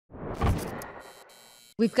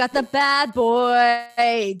We've got the bad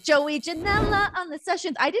boy, Joey Janela, on the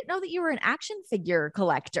sessions. I didn't know that you were an action figure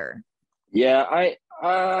collector. Yeah, I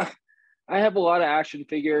have a lot of action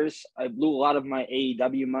figures. I blew a lot of my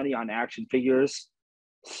AEW money on action figures.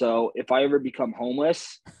 So if I ever become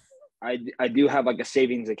homeless, I do have like a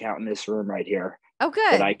savings account in this room right here. Oh,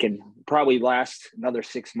 good. That I can probably last another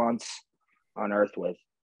 6 months on Earth with.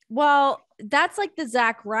 Well, that's like the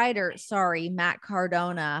Zack Ryder, Matt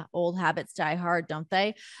Cardona, old habits die hard, don't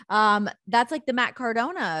they? That's like the Matt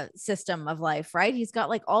Cardona system of life, right? He's got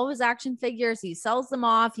like all of his action figures. He sells them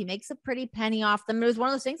off. He makes a pretty penny off them. It was one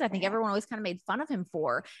of those things I think everyone always kind of made fun of him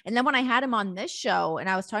for. And then when I had him on this show and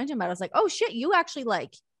I was talking to him about it, I was like, oh shit, you actually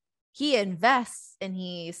like, he invests and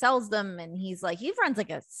he sells them. And he's like, he runs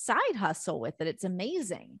like a side hustle with it. It's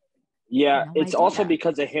amazing. Yeah, it's also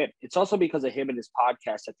because of him. It's also because of him and his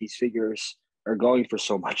podcast that these figures are going for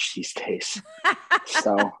so much these days.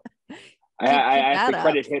 So I have to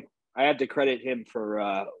credit him. I have to credit him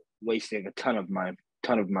for wasting a ton of my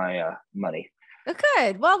money.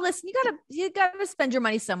 Good. Well, listen, you gotta spend your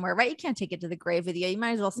money somewhere, right? You can't take it to the grave with you. You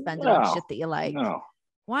might as well spend it on shit that you like. No.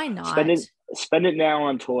 Why not? Spend it now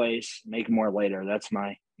on toys. Make more later. That's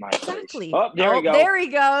my exactly. Oh, there we go. There he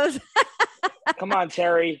goes. Come on,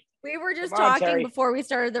 Terry. We were just talking before we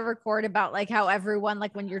started the record about like how everyone,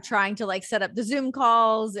 like when you're trying to like set up the Zoom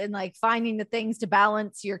calls and like finding the things to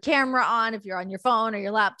balance your camera on, if you're on your phone or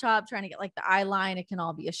your laptop, trying to get like the eye line, it can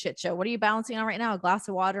all be a shit show. What are you balancing on right now? A glass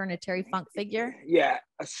of water and a Terry Funk figure? Yeah.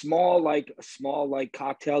 A small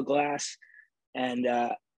cocktail glass and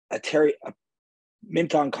a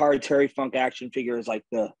mint on card Terry Funk action figure is like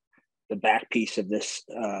the back piece of this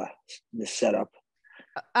setup.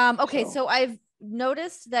 Okay. So I've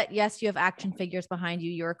noticed that, yes, you have action figures behind you.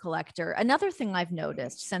 You're a collector. Another thing I've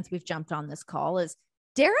noticed since we've jumped on this call is,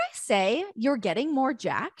 dare I say, you're getting more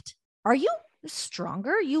jacked. Are you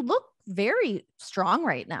stronger? You look very strong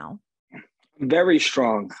right now. Very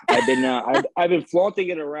strong. I've been flaunting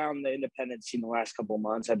it around the independent scene the last couple of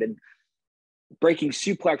months. I've been breaking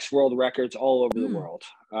suplex world records all over the world.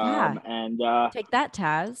 And take that,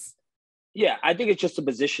 Taz. Yeah, I think it's just the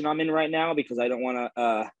position I'm in right now because I don't want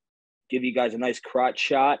to give you guys a nice crotch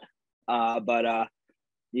shot. But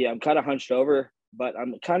I'm kind of hunched over, but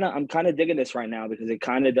I'm kind of digging this right now because it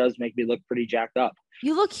kind of does make me look pretty jacked up.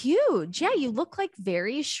 You look huge. Yeah, you look like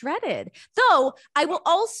very shredded. Though I will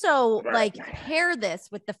also like pair this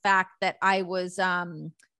with the fact that I was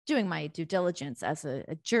doing my due diligence as a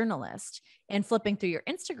journalist and flipping through your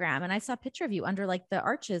Instagram, and I saw a picture of you under like the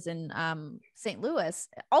arches in St. Louis,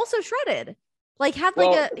 also shredded. Like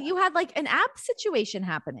you had like an ab situation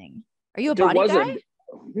happening. Are you a body guy?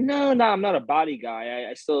 No, I'm not a body guy.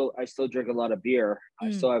 I still drink a lot of beer.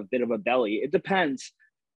 I still have a bit of a belly. It depends.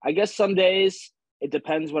 I guess some days it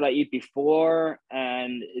depends what I eat before,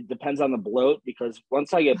 and it depends on the bloat, because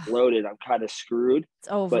once I get bloated, I'm kind of screwed.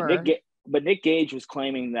 It's over. But Nick Gage was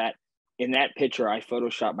claiming that in that picture I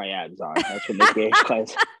photoshopped my abs on. That's what Nick Gage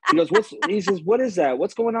claims. He goes, he says, what is that?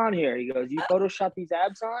 What's going on here? He goes, you photoshopped these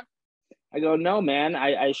abs on? I go, no, man.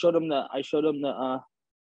 I showed him the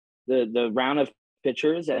round of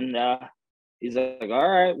pictures, and he's like, all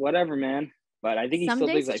right, whatever, man. But I think he still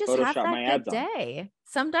thinks I photoshopped my abs on.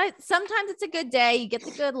 Sometimes it's a good day. You get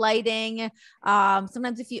the good lighting.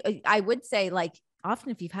 Sometimes I would say, like,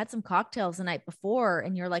 often if you've had some cocktails the night before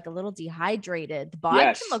and you're like a little dehydrated, the body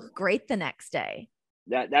can look great the next day.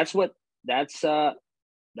 That's really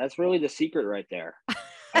the secret right there.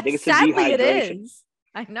 I think it's Sadly, the dehydration. it is.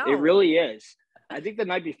 I know. It really is. I think the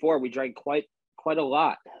night before we drank quite a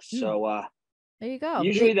lot. So there you go.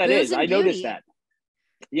 Usually that is. I noticed that.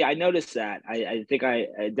 Yeah, I noticed that. I think I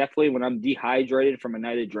definitely, when I'm dehydrated from a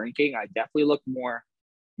night of drinking, I definitely look more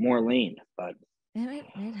lean. But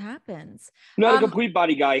it happens. Not a complete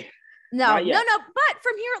body guy. No. But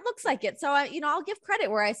from here it looks like it. So I'll give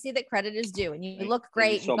credit where I see that credit is due. And you look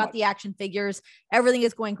great. You've got the action figures. Everything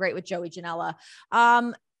is going great with Joey Janela.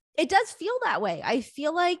 It does feel that way. I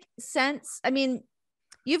feel like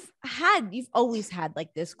you've always had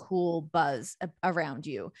like this cool buzz around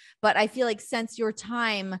you, but I feel like since your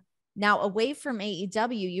time now away from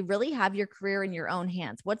AEW, you really have your career in your own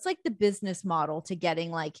hands. What's like the business model to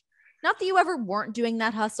getting, like, not that you ever weren't doing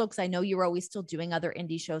that hustle, because I know you were always still doing other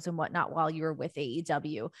indie shows and whatnot while you were with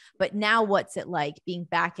AEW, but now what's it like being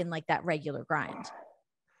back in like that regular grind?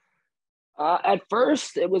 At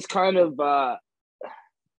first it was kind of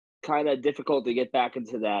difficult to get back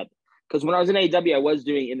into that, because when I was in AEW, I was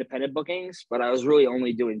doing independent bookings, but I was really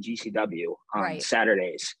only doing GCW on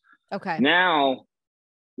Saturdays. Okay. Now,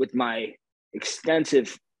 with my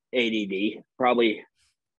extensive ADD, probably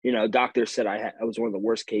doctors said I was one of the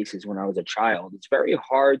worst cases when I was a child. It's very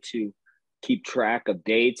hard to keep track of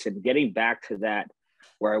dates, and getting back to that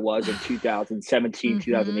where I was in 2017,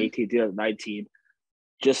 2018, 2019,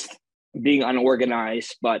 just being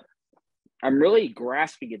unorganized. But I'm really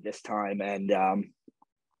grasping it this time. And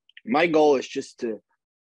my goal is just to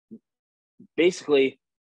basically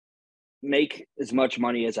make as much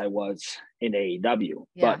money as I was in AEW.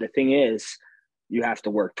 Yeah. But the thing is, you have to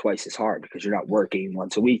work twice as hard because you're not working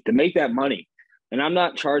once a week to make that money. And I'm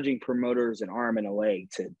not charging promoters an arm and a leg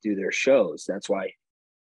to do their shows. That's why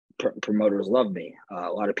promoters love me.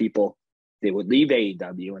 A lot of people, they would leave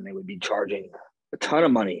AEW and they would be charging a ton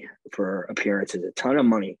of money for appearances, a ton of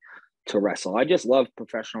money to wrestle. I just love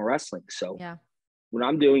professional wrestling. So what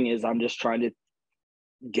I'm doing is I'm just trying to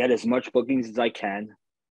get as much bookings as I can.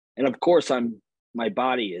 And of course, my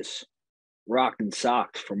body is rocked and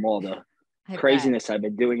socked from all the craziness I've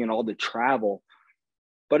been doing and all the travel,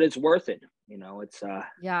 but it's worth it. It's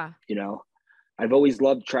I've always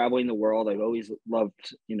loved traveling the world. I've always loved,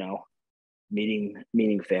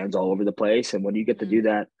 meeting fans all over the place. And when you get to do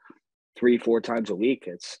that 3-4 times a week,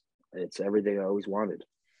 it's everything I always wanted.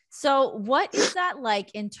 So what is that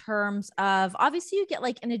like in terms of, obviously you get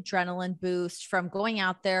like an adrenaline boost from going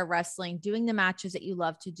out there, wrestling, doing the matches that you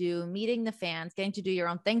love to do, meeting the fans, getting to do your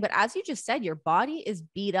own thing. But as you just said, your body is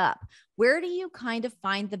beat up. Where do you kind of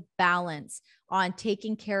find the balance on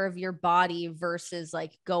taking care of your body versus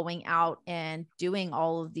like going out and doing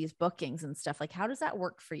all of these bookings and stuff? Like, how does that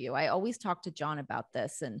work for you? I always talk to John about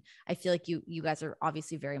this, and I feel like you guys are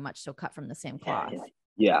obviously very much so cut from the same cloth.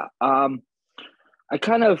 Yeah. I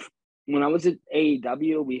kind of, when I was at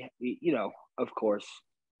AEW, we of course,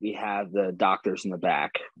 we have the doctors in the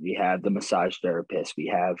back. We have the massage therapists. We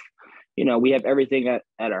have, we have everything at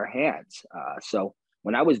our hands. So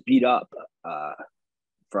when I was beat up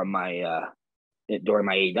from during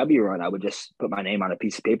my AEW run, I would just put my name on a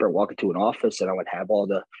piece of paper, walk into an office, and I would have all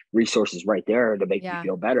the resources right there to make me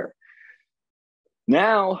feel better.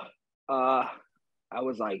 Now, I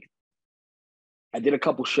was like, I did a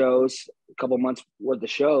couple months worth of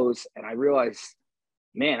shows, and I realized,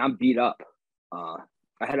 man, I'm beat up. I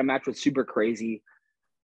had a match with Super Crazy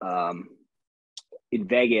in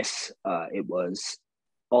Vegas. It was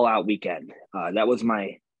All Out weekend. I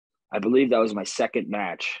believe that was my second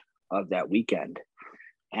match of that weekend.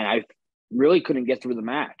 And I really couldn't get through the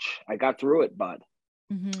match. I got through it, but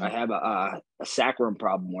I have a sacrum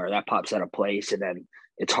problem where that pops out of place, and then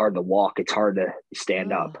it's hard to walk. It's hard to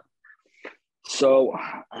stand up. So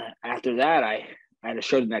after that, I had a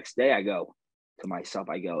show the next day. I go to myself,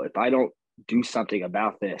 if I don't do something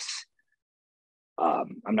about this,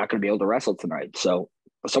 I'm not going to be able to wrestle tonight. So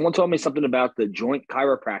someone told me something about the joint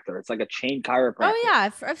chiropractor. It's like a chain chiropractor. Oh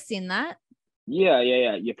yeah. I've seen that. Yeah.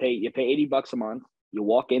 You pay $80 a month. You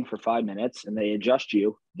walk in for 5 minutes and they adjust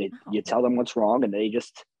you. You tell them what's wrong, and they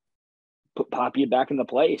just pop you back into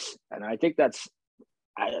place. And I think that's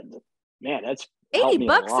 $80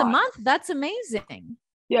 a month. That's amazing.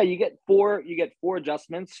 Yeah, you get four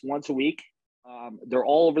adjustments once a week. They're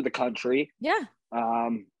all over the country. Yeah.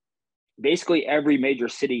 Basically every major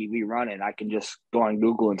city we run in, I can just go on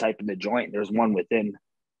Google and type in the joint. There's one within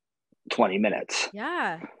 20 minutes.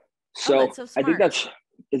 Yeah. So, I think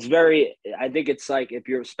it's like,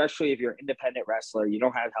 especially if you're an independent wrestler, you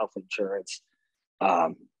don't have health insurance.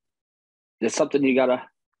 There's something you gotta,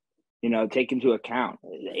 take into account.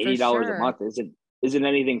 $80 a month isn't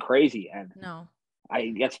anything crazy, and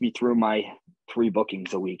it gets me through my 3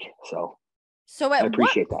 bookings a week. So at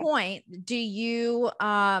what point do you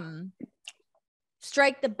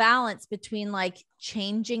strike the balance between like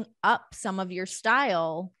changing up some of your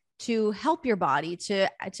style to help your body to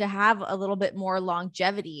have a little bit more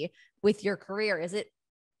longevity with your career? Is it,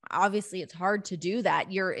 obviously it's hard to do that.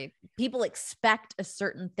 People expect a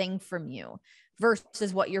certain thing from you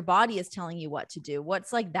versus what your body is telling you what to do.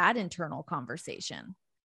 What's like that internal conversation?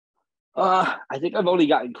 I think I've only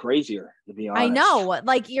gotten crazier, to be honest. I know,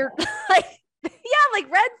 like you're like,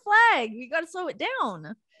 like red flag. You got to slow it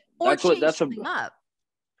down or change something up.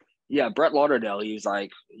 Yeah, Brett Lauderdale, he's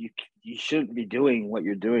like, you shouldn't be doing what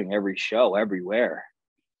you're doing every show, everywhere.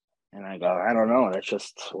 And I go, I don't know. That's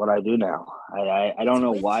just what I do now. I don't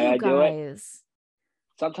know why I do it.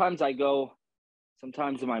 Sometimes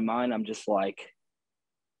in my mind, I'm just like,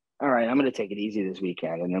 all right, I'm going to take it easy this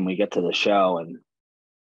weekend. And then we get to the show and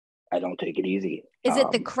I don't take it easy. Is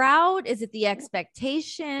it the crowd? Is it the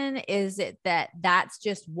expectation? Is it that that's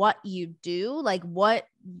just what you do? Like what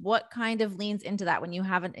kind of leans into that when you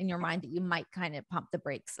have it in your mind that you might kind of pump the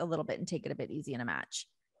brakes a little bit and take it a bit easy in a match?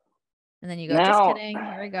 And then you go, just kidding.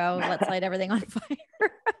 Here we go. Let's light everything on fire.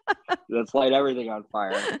 Let's light everything on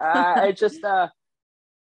fire. It's just, I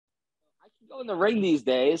can go in the ring these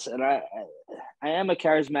days, and I am a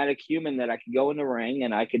charismatic human that I can go in the ring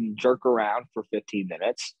and I can jerk around for 15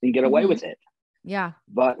 minutes and get away with it. Yeah.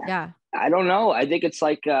 But yeah, I don't know. I think it's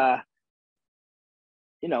like,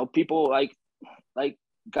 people like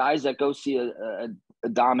guys that go see a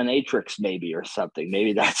dominatrix maybe or something.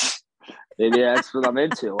 Maybe that's what I'm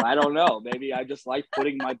into. I don't know. Maybe I just like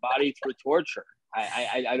putting my body through torture.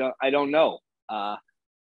 I don't know.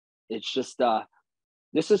 It's just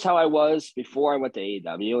this is how I was before I went to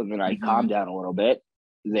AEW, and then I calmed down a little bit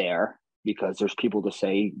there because there's people to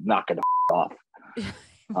say knock it the off.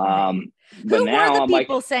 Right. But who now were the I'm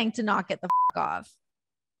people like, saying to knock it the off?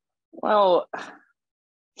 Well,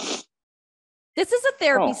 this is a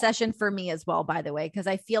therapy session for me as well, by the way, because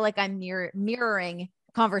I feel like I'm mirroring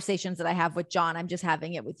conversations that I have with John. I'm just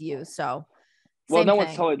having it with you. So, well, no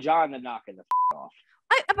one's telling John to knock it the off.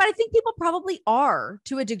 But I think people probably are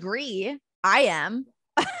to a degree. I am.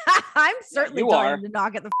 I'm certainly telling him to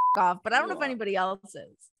knock it the off, but I don't know if anybody else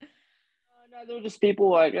is. No, there were just people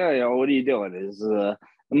like, hey, what are you doing? Is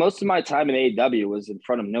most of my time in AEW was in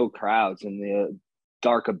front of no crowds in the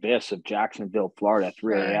dark abyss of Jacksonville, Florida, at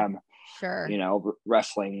 3 a.m. Sure.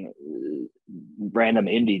 Wrestling random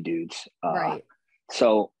indie dudes. Right.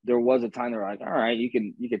 So there was a time they're like, all right, you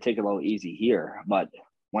can take it a little easy here. But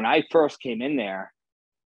when I first came in there,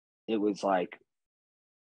 it was like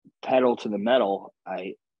pedal to the metal.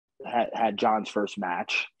 I had John's first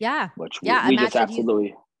match. Yeah. Which we just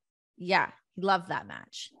absolutely. Yeah. He loved that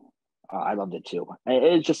match. I loved it too.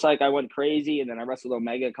 It's just like I went crazy, and then I wrestled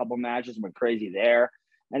Omega a couple matches, went crazy there.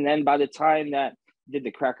 And then by the time that did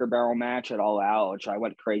the Cracker Barrel match at All Out, which I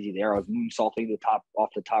went crazy there, I was moonsaulting off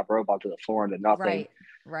the top rope onto the floor into nothing.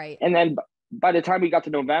 Right. And then by the time we got to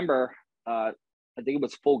November, I think it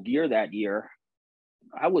was Full Gear that year,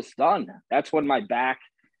 I was done. That's when my back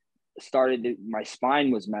started. My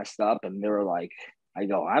spine was messed up, and they were like, I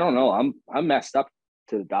go, I don't know. I'm messed up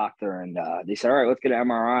to the doctor, and they said, all right, let's get an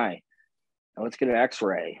MRI. And let's get an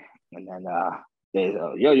X-ray. And then they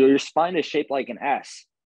go, yo, your spine is shaped like an S.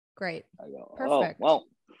 Great. I go, perfect. Oh,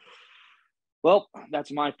 well,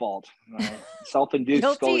 that's my fault. Self-induced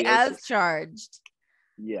Guilty scoliosis. as charged.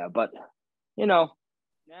 Yeah, but now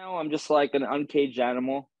I'm just like an uncaged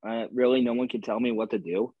animal. Really, no one can tell me what to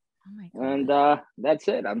do. Oh my God. And that's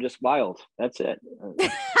it. I'm just wild. That's it.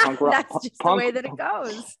 Punk rock. That's just the way that it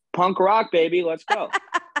goes. Punk rock, baby. Let's go.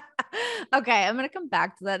 Okay, I'm going to come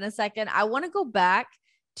back to that in a second. I want to go back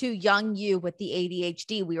to young you with the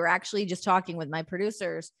ADHD. We were actually just talking with my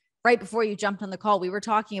producers right before you jumped on the call. We were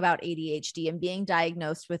talking about ADHD and being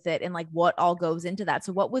diagnosed with it and like what all goes into that.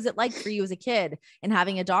 So what was it like for you as a kid and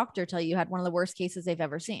having a doctor tell you had one of the worst cases they've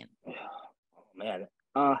ever seen? Oh, man.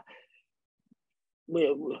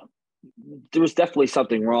 There was definitely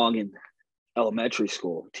something wrong in elementary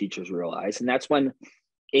school, teachers realized. And that's when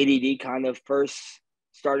ADD kind of first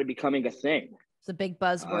started becoming a thing. It's a big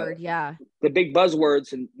buzzword. Yeah. The big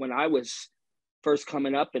buzzwords. And when I was first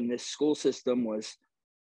coming up in this school system was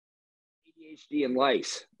ADHD and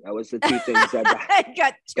lice. That was the two things that I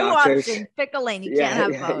got two options. Pick a lane. You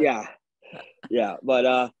can't have both. Yeah.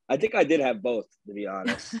 But I think I did have both, to be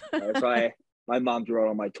honest. That's why my mom threw out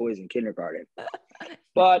all my toys in kindergarten.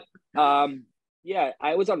 But I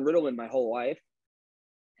was on Ritalin my whole life.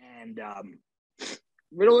 And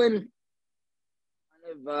Ritalin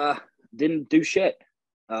kind of didn't do shit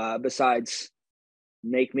besides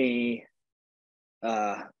make me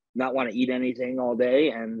not want to eat anything all day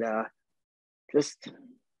and just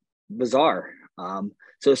bizarre.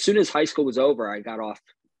 So as soon as high school was over, I got off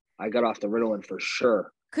the Ritalin for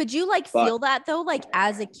sure. Could you feel that though, like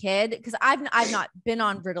as a kid? Because I've not been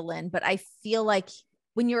on Ritalin, but I feel like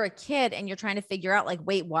when you're a kid and you're trying to figure out like,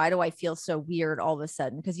 wait, why do I feel so weird all of a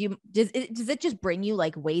sudden? Because does it just bring you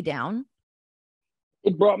like way down?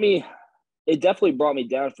 It definitely brought me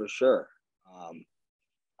down for sure.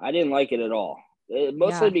 I didn't like it at all.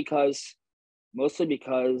 Mostly because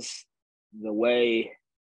the way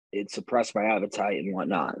it suppressed my appetite and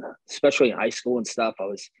whatnot, especially in high school and stuff. I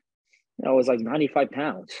was like 95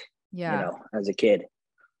 pounds, as a kid.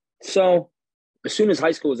 So as soon as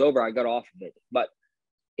high school was over, I got off of it. But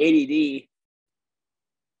ADD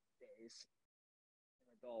as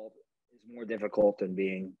an adult is more difficult than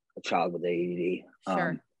being a child with ADD.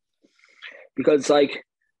 Sure. Because like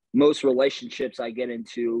most relationships I get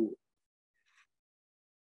into,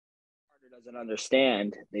 partner doesn't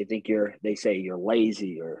understand. They say you're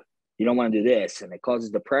lazy or you don't want to do this, and it causes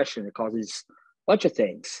depression. It causes a bunch of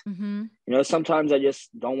things. Mm-hmm. Sometimes I just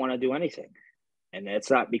don't want to do anything. And it's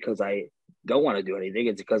not because I don't want to do anything.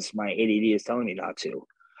 It's because my ADD is telling me not to.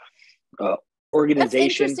 Organization.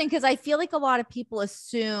 That's interesting because I feel like a lot of people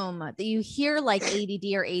assume that you hear like ADD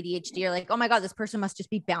or ADHD or like, oh my God, this person must just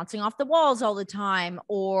be bouncing off the walls all the time.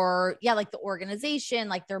 Or yeah, like the organization,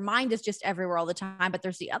 like their mind is just everywhere all the time. But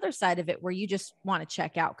there's the other side of it where you just want to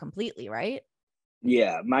check out completely, right?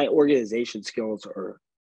 Yeah, my organization skills are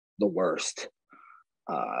the worst.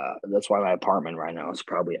 That's why my apartment right now is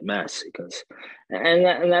probably a mess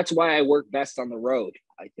and that's why I work best on the road.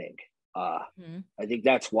 I think. I think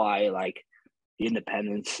that's why like the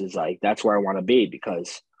independence is like that's where I want to be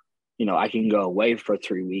because, I can go away for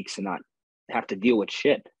 3 weeks and not have to deal with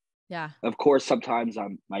shit. Yeah. Of course, sometimes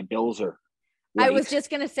my bills are late. I was just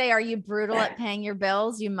gonna say, are you brutal at paying your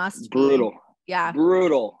bills? You must brutal. Be. Yeah.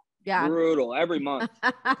 Brutal. Yeah. Brutal every month.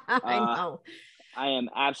 I know. I am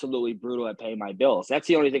absolutely brutal at paying my bills. That's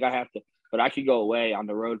the only thing I have to, but I could go away on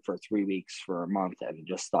the road for 3 weeks for a month and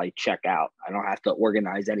just like check out. I don't have to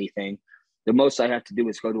organize anything. The most I have to do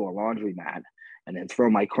is go to a laundromat and then throw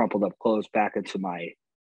my crumpled up clothes back into my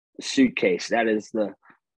suitcase. That is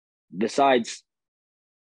besides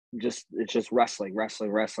it's just wrestling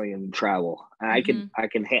and travel. And I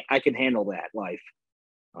can handle that life.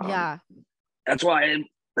 Yeah. That's why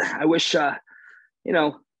I wish, I don't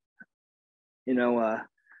know.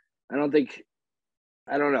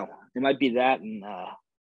 It might be that and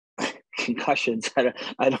concussions. I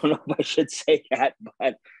don't know if I should say that,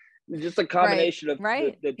 but just a combination of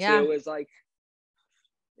the two is like,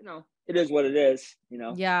 it is what it is,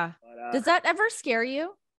 Yeah. But, does that ever scare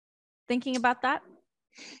you thinking about that?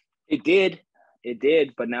 It did,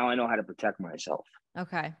 but now I know how to protect myself.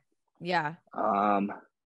 Okay. Yeah.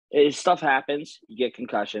 Stuff happens. You get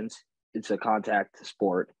concussions. It's a contact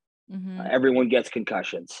sport. Mm-hmm. Everyone gets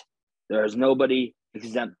concussions. There's nobody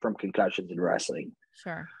exempt from concussions in wrestling.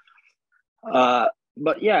 Sure.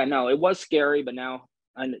 But yeah, no, it was scary, but now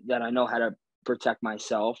that I know how to protect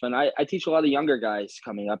myself, and I teach a lot of younger guys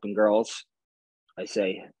coming up and girls, I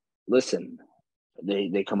say, listen,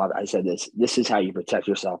 they come up, I said, this is how you protect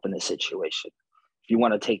yourself in this situation. If you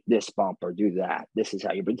want to take this bump or do that, this is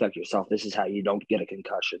how you protect yourself. This is how you don't get a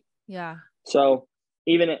concussion. Yeah. So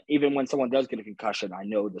even when someone does get a concussion, I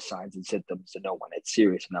know the signs and symptoms to know when it's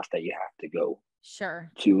serious enough that you have to go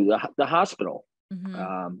to the hospital.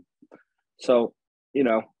 Mm-hmm. So,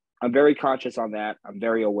 I'm very conscious on that. I'm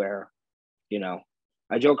very aware,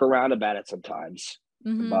 I joke around about it sometimes,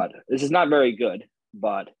 but this is not very good,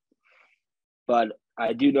 but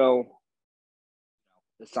I do know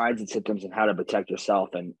the signs and symptoms and how to protect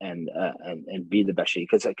yourself and be the best.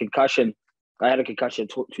 Because a concussion, I had a concussion in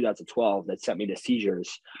 2012 that sent me to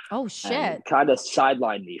seizures. Oh shit! Kind of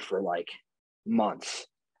sidelined me for like months.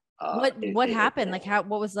 What happened? Like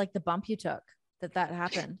what was like the bump you took that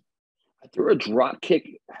happened? I threw a drop kick.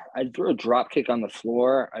 On the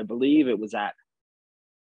floor. I believe it was at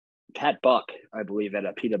Pat Buck. I believe at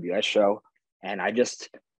a PWS show, and I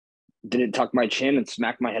just didn't tuck my chin and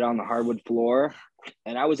smacked my head on the hardwood floor,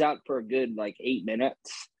 and I was out for a good like 8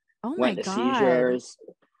 minutes. Oh my God! Seizures.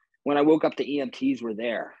 When I woke up, the EMTs were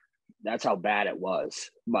there. That's how bad it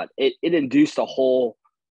was. But it induced a whole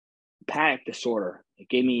panic disorder. It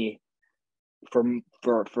gave me for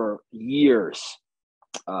years.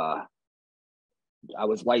 I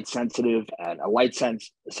was light sensitive, and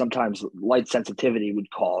sometimes light sensitivity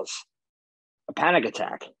would cause a panic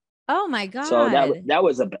attack. Oh my God! So that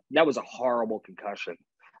was a horrible concussion.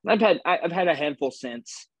 And I've had a handful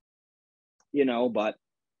since, but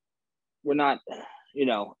we're not,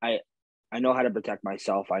 I know how to protect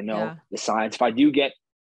myself. I know the signs. If I do get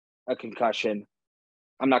a concussion,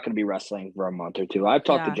 I'm not going to be wrestling for a month or two. I've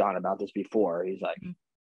talked to John about this before. He's like,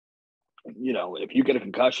 if you get a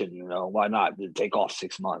concussion, why not take off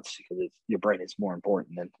 6 months because your brain is more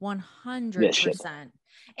important than 100%.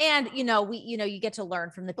 And, you get to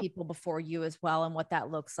learn from the people before you as well and what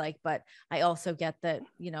that looks like. But I also get that,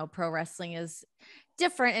 pro wrestling is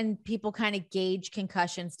different and people kind of gauge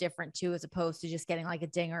concussions different too, as opposed to just getting like a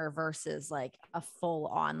dinger versus like a full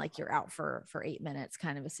on, like you're out for 8 minutes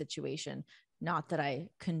kind of a situation. Not that I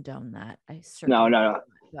condone that. I certainly no.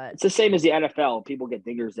 But it's the same as the NFL. People get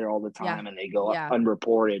dingers there all the time and they go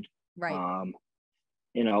unreported. Right.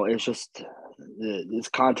 It's just it's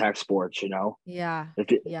contact sports, Yeah.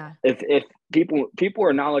 If people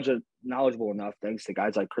are knowledgeable enough, thanks to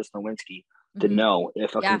guys like Chris Nowinski, to know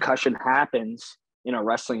if a concussion happens in a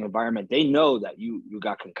wrestling environment, they know that you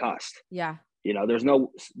got concussed. Yeah. There's no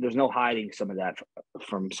hiding some of that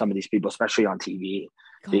from some of these people, especially on TV,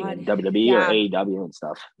 being in WWE or AEW and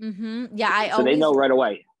stuff. Yeah. So they know right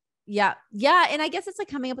away. Yeah. Yeah. And I guess it's like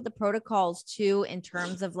coming up with the protocols too, in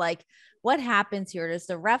terms of like what happens here. Does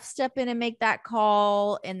the ref step in and make that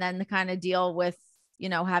call and then the kind of deal with,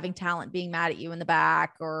 having talent being mad at you in the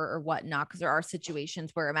back or whatnot? Cause there are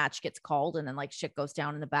situations where a match gets called and then like shit goes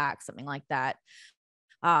down in the back, something like that.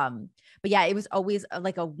 But yeah, it was always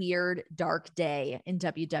like a weird, dark day in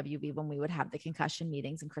WWE when we would have the concussion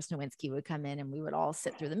meetings and Chris Nowinski would come in and we would all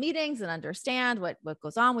sit through the meetings and understand what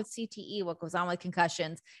goes on with CTE, what goes on with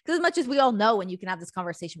concussions. Because as much as we all know, and you can have this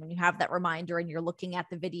conversation when you have that reminder and you're looking at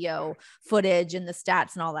the video footage and the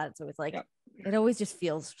stats and all that. So it's like, it always just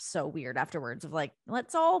feels so weird afterwards of like,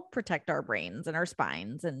 let's all protect our brains and our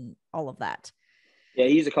spines and all of that. Yeah,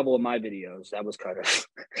 he's a couple of my videos. That was kind of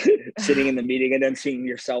sitting in the meeting and then seeing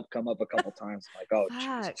yourself come up a couple times. Like, oh,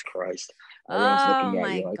 fuck. Jesus Christ. Everyone's looking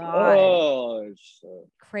at you like, God. Oh, it's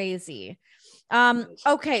crazy.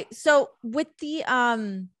 Okay. So with the,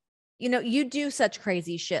 you do such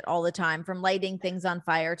crazy shit all the time, from lighting things on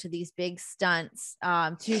fire to these big stunts,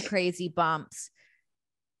 to crazy bumps.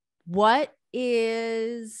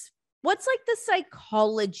 What's like the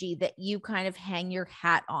psychology that you kind of hang your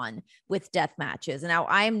hat on with death matches? And now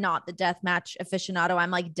I am not the death match aficionado. I'm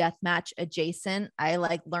like death match adjacent. I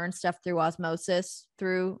like learn stuff through osmosis,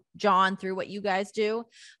 through John, through what you guys do.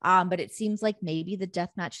 But it seems like maybe the death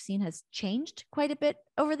match scene has changed quite a bit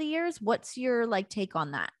over the years. What's your like take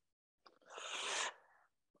on that?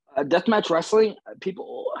 Deathmatch wrestling,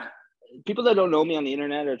 people that don't know me on the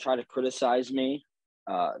internet or try to criticize me,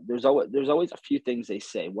 there's always a few things they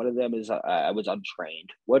say. One of them is I was untrained,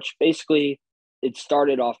 which basically it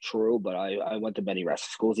started off true, but I went to many wrestling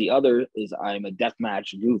schools. The other is I'm a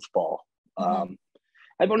deathmatch goofball.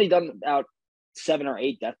 I've only done about 7 or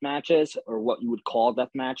 8 death matches, or what you would call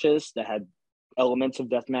death matches, that had elements of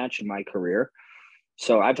death match in my career.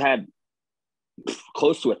 So I've had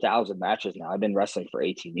close to 1,000 matches now. I've been wrestling for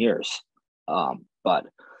 18 years. But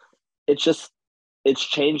it's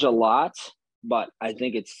changed a lot, but I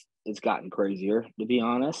think it's gotten crazier, to be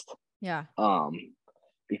honest. Yeah.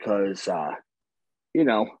 Because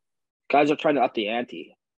guys are trying to up the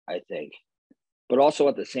ante, I think. But also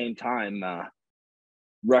at the same time,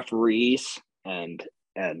 referees and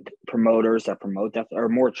promoters that promote death are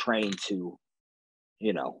more trained to,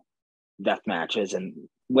 death matches and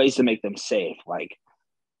ways to make them safe. Like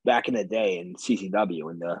back in the day in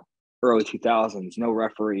CCW in the early 2000s, no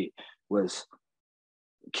referee was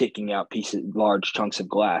kicking out large chunks of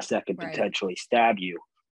glass that could potentially stab you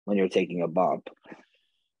when you're taking a bump.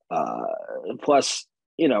 Plus,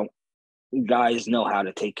 guys know how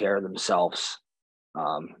to take care of themselves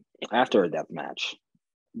after a death match.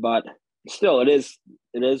 But still, it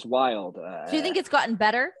is wild. Do you think it's gotten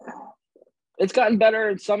better? It's gotten better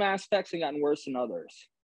in some aspects and gotten worse in others.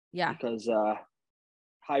 Yeah. Because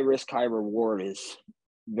high risk, high reward is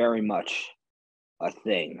very much a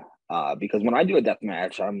thing. Because when I do a death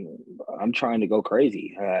match, I'm trying to go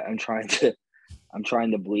crazy. I'm trying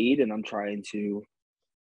to bleed, and I'm trying to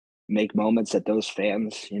make moments that those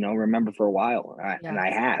fans, remember for a while. And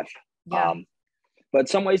I have. Yeah. But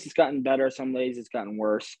some ways it's gotten better. Some ways it's gotten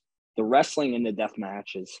worse. The wrestling in the death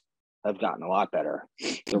matches have gotten a lot better.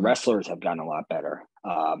 The wrestlers have gotten a lot better.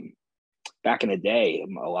 Back in the day,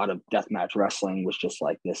 a lot of deathmatch wrestling was just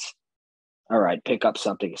like this. All right, pick up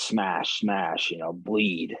something, smash,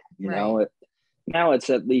 bleed. Now it's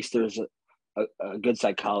at least there's a good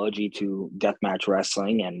psychology to deathmatch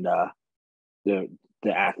wrestling, and the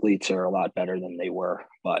athletes are a lot better than they were.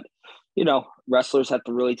 But wrestlers have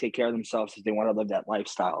to really take care of themselves if they want to live that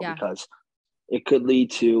lifestyle, because it could lead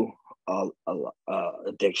to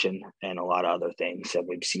addiction and a lot of other things. And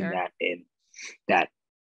we've seen that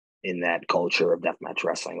in that culture of deathmatch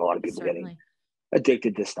wrestling, a lot of people getting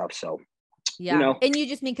addicted to stuff. So, and you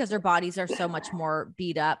just mean because their bodies are so much more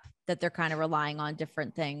beat up that they're kind of relying on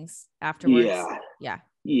different things afterwards.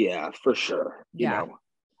 Yeah, for sure.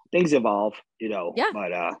 Things evolve,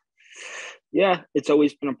 but it's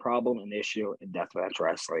always been a problem, an issue in deathmatch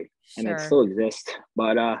wrestling, and it still exists.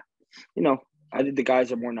 But I think the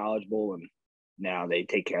guys are more knowledgeable, and now they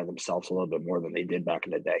take care of themselves a little bit more than they did back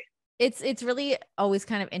in the day. It's really always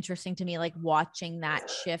kind of interesting to me, like watching that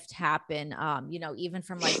shift happen. Even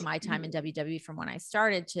from like my time in WWE, from when I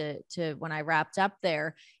started to when I wrapped up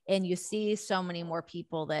there, and you see so many more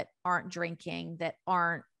people that aren't drinking, that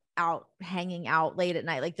aren't out hanging out late at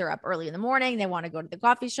night. Like they're up early in the morning. They want to go to the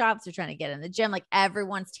coffee shops. They're trying to get in the gym. Like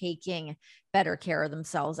everyone's taking better care of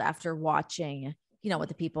themselves after watching what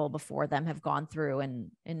the people before them have gone through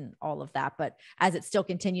and all of that. But as it still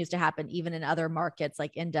continues to happen, even in other markets,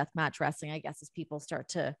 like in deathmatch wrestling, I guess, as people start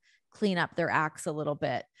to clean up their acts a little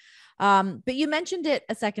bit. But you mentioned it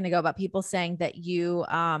a second ago about people saying that you,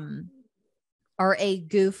 are a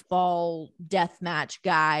goofball deathmatch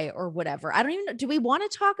guy or whatever. I don't even know. Do we want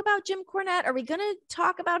to talk about Jim Cornette? Are we going to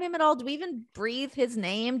talk about him at all? Do we even breathe his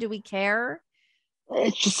name? Do we care?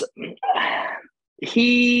 It's just,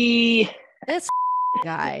 this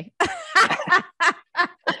guy. I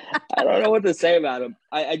don't know what to say about him.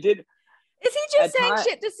 I did. Is he just saying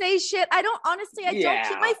shit to say shit? I don't Yeah.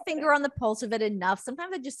 keep my finger on the pulse of it enough.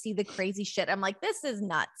 Sometimes I just see the crazy shit. I'm like, this is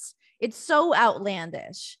nuts. It's so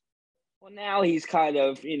outlandish. Well, now he's kind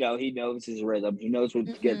of, he knows his rhythm. He knows what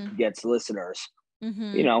gets listeners.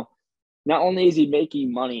 Not only is he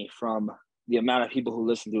making money from the amount of people who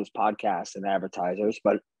listen to his podcast and advertisers,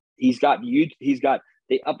 but they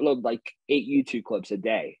upload like 8 YouTube clips a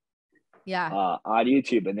day. Yeah. On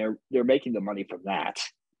YouTube, and they're making the money from that.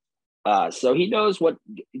 So he knows what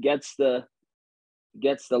gets the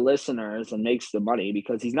listeners and makes the money,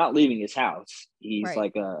 because he's not leaving his house. He's right.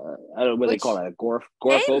 like I don't know what they call it,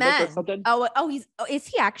 agoraphobic or something. Is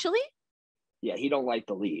he actually? Yeah, he don't like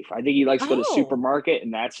to leave. I think he likes to go to the supermarket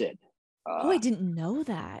and that's it. I didn't know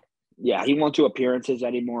that. Yeah, he won't do appearances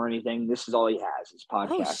anymore or anything. This is all he has, his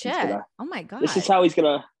podcast. Oh shit! Oh my god! This is how he's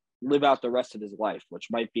gonna live out the rest of his life, which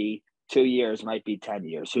might be 2 years, might be 10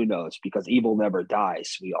 years. Who knows? Because evil never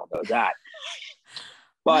dies. We all know that.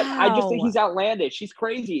 But wow. I just think he's outlandish. He's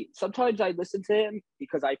crazy. Sometimes I listen to him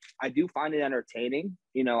because I do find it entertaining.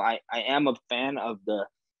 I am a fan of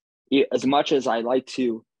as much as I like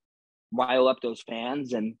to rile up those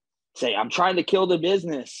fans and say, I'm trying to kill the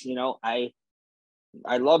business.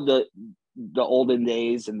 I love the olden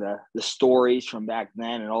days and the stories from back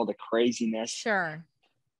then and all the craziness. Sure.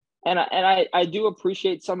 And I do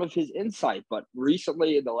appreciate some of his insight, but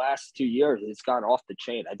recently in the last 2 years, it's gone off the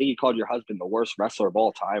chain. I think he called your husband the worst wrestler of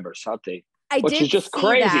all time or something, which is just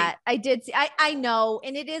crazy. That. I did see. I know,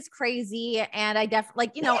 and it is crazy. And I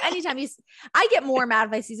definitely anytime I get more mad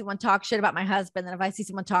if I see someone talk shit about my husband than if I see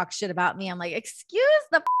someone talk shit about me. I'm like, excuse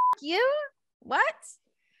the you? What?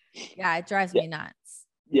 Yeah, it drives me nuts.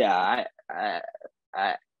 Yeah,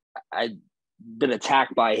 I been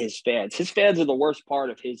attacked by his fans. His fans are the worst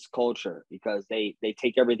part of his culture because they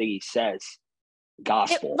take everything he says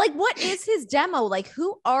gospel. What is his demo? Like,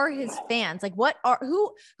 who are his fans? Like,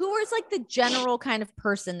 who is like the general kind of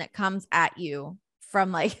person that comes at you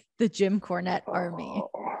from like the Jim Cornette army?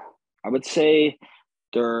 I would say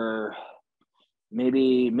they're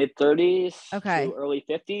maybe mid-30s to early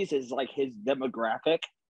 50s is like his demographic.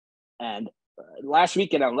 And last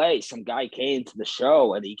week in LA, some guy came to the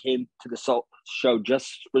show, and he came to the show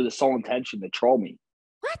just for the sole intention to troll me.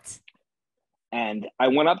 What? And I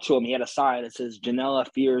went up to him. He had a sign that says Janela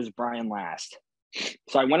fears Brian Last.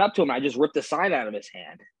 So I went up to him. I just ripped the sign out of his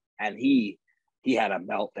hand, and he had a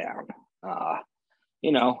meltdown.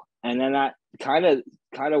 And then that kind of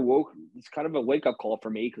woke. It's kind of a wake up call for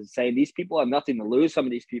me, because saying these people have nothing to lose. Some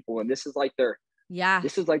of these people, and this is like their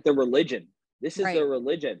religion. This is their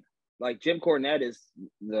religion. Like Jim Cornette is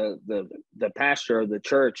the pastor of the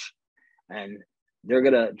church, and they're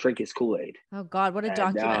gonna drink his Kool-Aid. Oh God, what a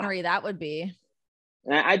documentary that would be.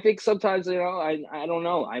 And I think sometimes, I don't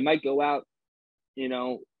know. I might go out,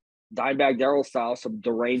 Dimebag Darrell style. Some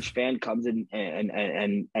deranged fan comes in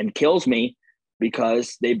and kills me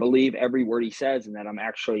because they believe every word he says, and that I'm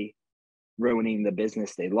actually ruining the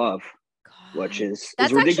business they love. God, which is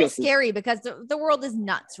ridiculous. Actually scary, because the world is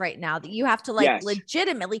nuts right now, that you have to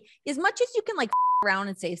legitimately, as much as you can around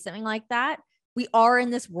and say something like that, we are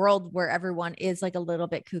in this world where everyone is like a little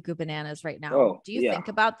bit cuckoo bananas right now. Do you think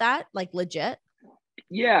about that? Like legit?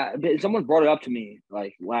 Yeah. Someone brought it up to me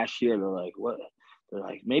like last year. They're like, what? They're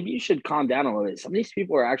like, maybe you should calm down a little bit. Some of these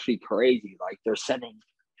people are actually crazy. Like, they're sending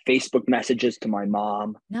Facebook messages to my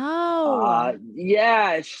mom. No.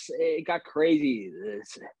 Yeah, it got crazy.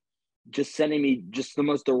 It's just sending me just the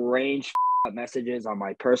most deranged messages on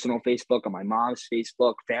my personal Facebook, on my mom's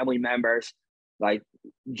Facebook, family members, like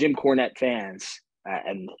Jim Cornette fans.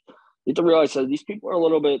 And you have to realize that these people are a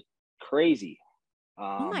little bit crazy.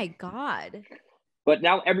 Oh my God. But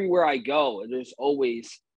now everywhere I go, there's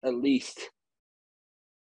always at least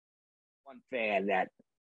one fan that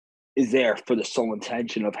is there for the sole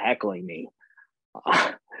intention of heckling me.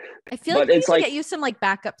 I feel like we need to get you some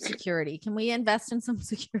backup security. Can we invest in some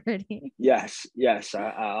security? Yes.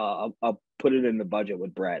 I'll put it in the budget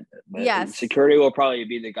with Brett. But yes. Security will probably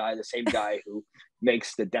be the same guy who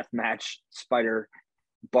makes the deathmatch spider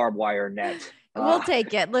barbed wire net. We'll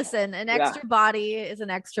take it. Listen, an extra body is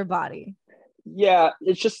an extra body. Yeah,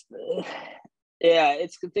 it's just, yeah,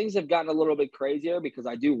 it's things have gotten a little bit crazier because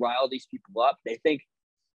I do rile these people up. They think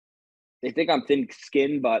I'm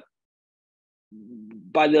thin-skinned, but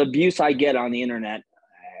by the abuse I get on the internet,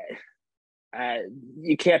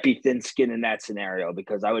 you can't be thin-skinned in that scenario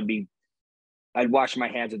because I'd wash my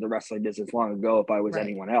hands of the wrestling business long ago if I was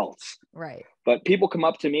anyone else. Right. But people come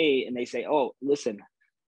up to me and they say, "Oh, listen,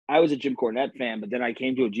 I was a Jim Cornette fan, but then I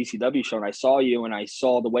came to a GCW show and I saw you and I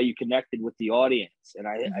saw the way you connected with the audience and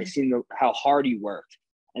I seen how hard you worked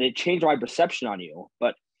and it changed my perception on you.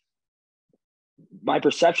 But my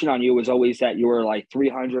perception on you was always that you were like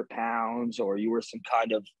 300 pounds or you were some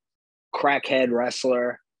kind of crackhead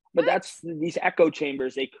wrestler. But that's these echo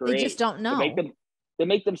chambers they create. They just don't know. They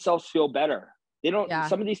make themselves feel better. They don't. Yeah.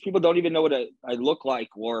 Some of these people don't even know what I look like,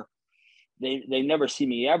 or they never see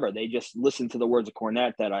me ever. They just listen to the words of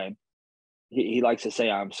Cornette that he likes to say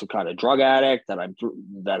I'm some kind of drug addict, that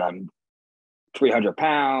I'm 300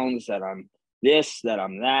 pounds, that I'm this, that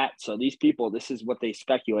I'm that. So these people, this is what they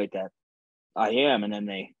speculate that I am, and then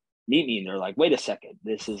they meet me and they're like, "Wait a second,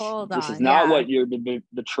 this is not what you're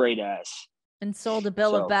betrayed as." And sold a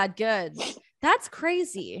bill of bad goods. That's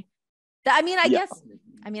crazy. I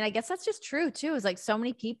guess that's just true too. Is like so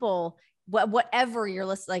many people, whatever you're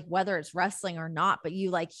listening, like whether it's wrestling or not, but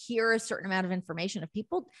you like hear a certain amount of information. If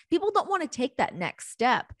people don't want to take that next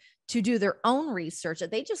step to do their own research,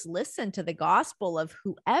 that they just listen to the gospel of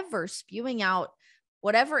whoever spewing out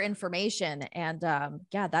whatever information. And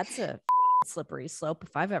that's a slippery slope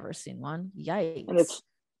if I've ever seen one. Yikes. And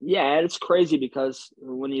it's crazy because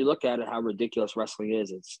when you look at it, how ridiculous wrestling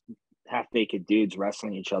is. It's half-naked dudes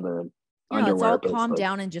wrestling each other in underwear. Let's all calm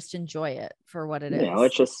down and just enjoy it for what it is.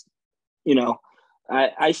 It's just,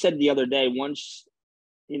 I said the other day, once,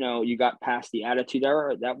 you got past the Attitude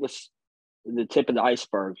Era, that was the tip of the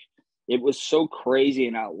iceberg. It was so crazy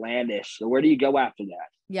and outlandish. So where do you go after that?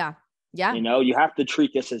 Yeah. Yeah. You have to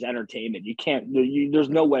treat this as entertainment. You can't, there's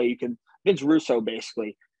no way you can. Vince Russo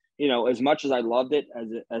basically, as much as I loved it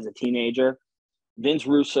as a teenager, Vince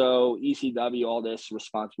Russo, ECW, all this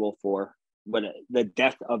responsible for the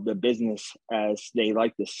death of the business, as they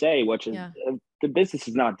like to say, which is the business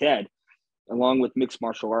is not dead. Along with mixed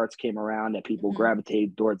martial arts came around that people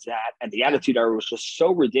gravitated towards that. And the Attitude Era was just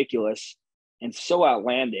so ridiculous and so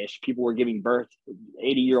outlandish. People were giving birth,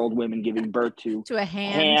 80-year-old women giving birth to a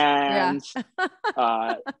hands.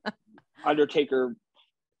 Undertaker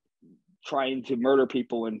trying to murder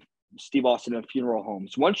people and Steve Austin in funeral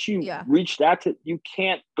homes. Once you reach that, you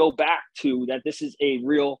can't go back to that. This is a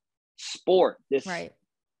real sport.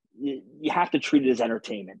 You have to treat it as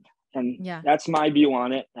entertainment. And that's my view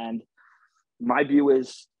on it. And my view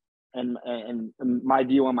is, and my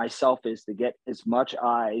view on myself is to get as much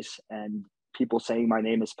eyes and people saying my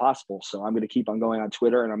name as possible. So I'm going to keep on going on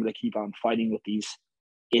Twitter and I'm going to keep on fighting with these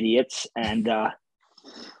idiots. And,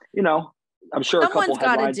 I'm sure someone's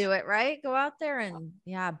got to do it, right? Go out there and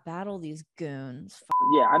battle these goons.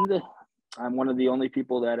 Yeah, I'm one of the only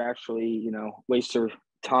people that actually, waste their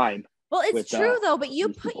time. Well, it's true though, but you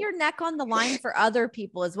put your neck on the line for other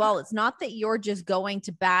people as well. It's not that you're just going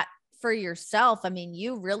to bat for yourself. I mean,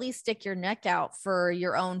 you really stick your neck out for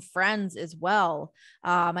your own friends as well.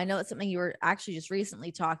 I know it's something you were actually just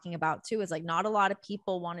recently talking about too, is like not a lot of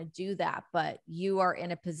people want to do that, but you are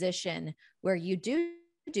in a position where you do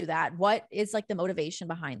that. What is like the motivation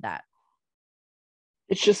behind that?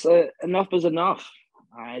 It's just enough is enough.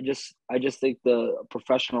 I just think the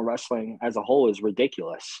professional wrestling as a whole is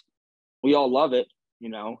ridiculous. We all love it,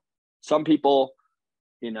 Some people,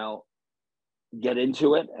 get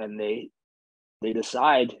into it and they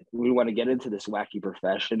decide we want to get into this wacky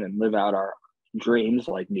profession and live out our dreams,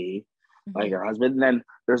 like me, like your husband. And then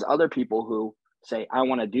there's other people who say, I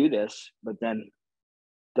want to do this, but then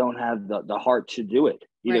don't have the heart to do it.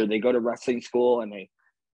 Either they go to wrestling school and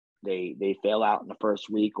they fail out in the first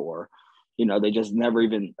week, or they just never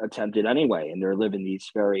even attempted anyway, and they're living these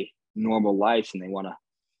very normal lives, and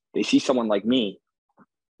they see someone like me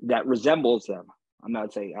that resembles them. I'm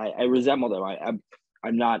not saying I resemble them.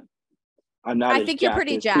 I'm not. I think you're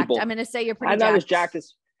pretty jacked. I'm going to say you're pretty jacked. I'm not as jacked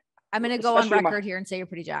as. I'm going to go on record here and say you're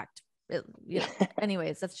pretty jacked.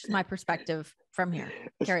 Anyways, that's just my perspective from here.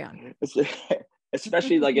 Carry on.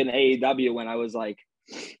 Especially like in AEW, when I was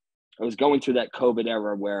going through that COVID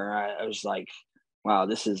era where I was like, wow,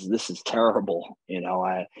 this is terrible.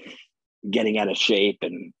 I getting out of shape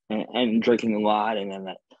and drinking a lot, and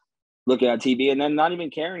then looking at TV and then not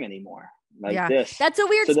even caring anymore. This. That's a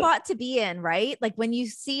weird spot to be in, right? Like when you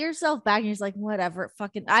see yourself back and you're just like, whatever,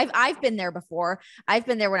 fucking I've been there before. I've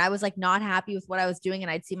been there when I was like not happy with what I was doing and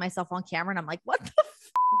I'd see myself on camera and I'm like, what the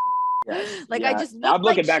I just look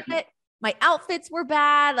like shit. my outfits were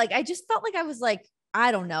bad. Like, I just felt like I was like,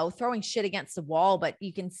 I don't know, throwing shit against the wall, but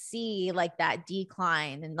you can see like that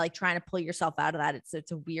decline and like trying to pull yourself out of that.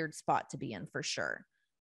 It's a weird spot to be in for sure.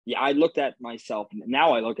 Yeah, I looked at myself.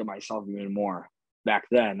 Now I look at myself even more. Back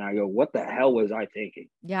then, I go, what the hell was I thinking?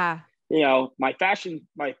 Yeah. You know, my fashion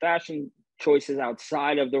choices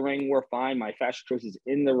outside of the ring were fine. My fashion choices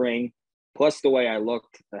in the ring, plus the way I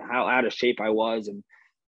looked, how out of shape I was, and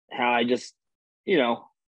how I just, you know,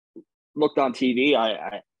 looked on TV.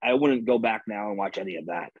 I wouldn't go back now and watch any of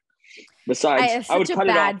that. Besides, I would cut it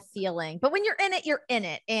off. Bad feeling, but when you're in it, you're in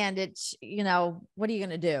it, and it's, you know, what are you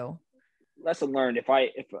gonna do? Lesson learned. If I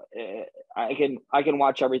can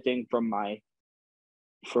watch everything from my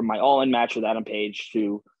all-in match with Adam Page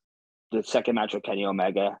to the second match with Kenny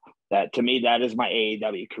Omega. That, to me, that is my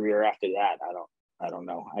AEW career. After that, I don't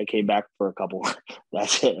know. I came back for a couple.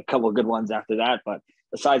 That's it. A couple of good ones after that, but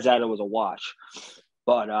besides that, it was a wash.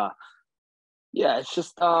 But yeah, it's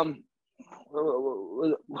just what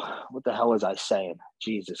the hell was I saying?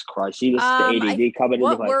 Jesus Christ! See, this is the ADD coming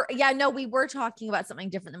into play. We were talking about something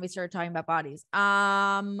different than we started talking about bodies.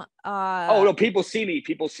 Oh no, people see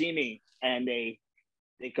me, and they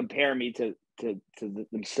compare me to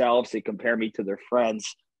themselves. They compare me to their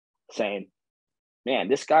friends, saying, man,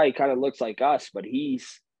 this guy kind of looks like us, but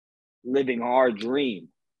he's living our dream.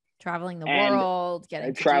 Traveling the world,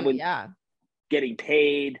 getting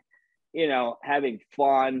paid, you know, having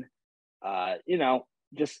fun, you know,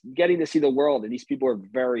 just getting to see the world. And these people are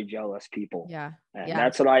very jealous people. Yeah. And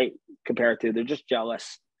that's what I compare it to. They're just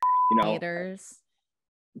jealous, you know. Haters.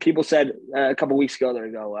 People said a couple of weeks ago, they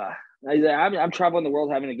go, I'm traveling the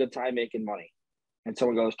world, having a good time, making money. And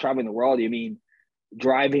someone goes, traveling the world, you mean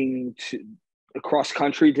driving across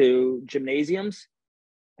country to gymnasiums?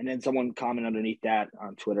 And then someone commented underneath that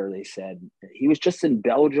on Twitter. They said, he was just in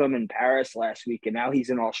Belgium and Paris last week, and now he's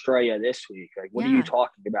in Australia this week. Like, what are you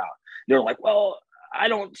talking about? They're like, well, I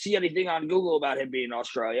don't see anything on Google about him being in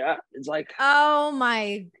Australia. It's like, oh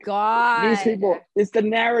my God. These people, it's the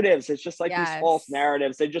narratives. It's just like these false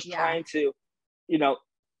narratives. They're just trying to, you know,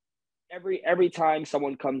 every time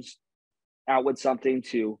someone comes out with something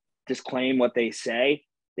to disclaim what they say,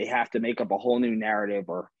 they have to make up a whole new narrative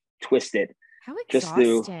or twist it. How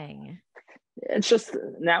exhausting. It's just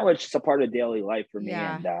a part of daily life for me.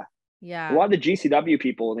 And a lot of the GCW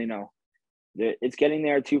people, you know, it's getting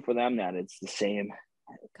there too for them that it's the same.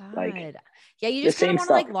 God. Like, yeah, you just kind of want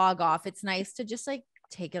to like log off. It's nice to just like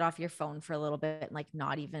take it off your phone for a little bit and like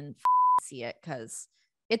not even see it, because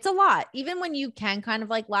it's a lot. Even when you can kind of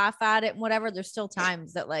like laugh at it and whatever, there's still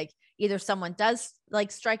times that like either someone does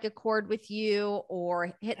like strike a chord with you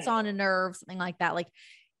or hits on a nerve, something like that. Like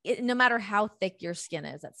no matter how thick your skin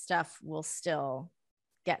is, that stuff will still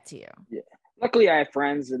get to you. Yeah. Luckily, I have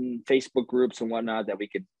friends and Facebook groups and whatnot that we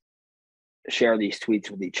could share these tweets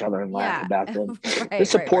with each other and laugh about them. The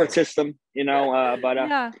support system, you know, but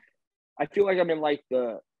I feel like I'm in like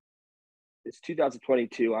it's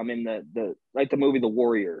 2022. I'm in the like the movie The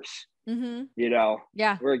Warriors. Mm-hmm. You know,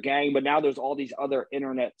 we're a gang, but now there's all these other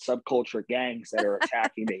internet subculture gangs that are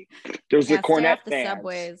attacking me. There's the Cornette fans.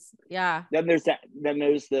 Subways. Yeah. Then there's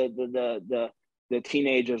the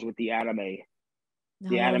teenagers with the anime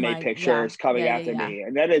pictures coming after me,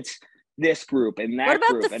 and then it's this group and that. What about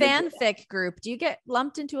group, the fanfic group? Do you get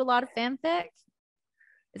lumped into a lot of fanfic?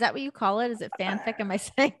 Is that what you call it? Is it fanfic? Am I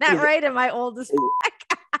saying that right? Am I old as fuck?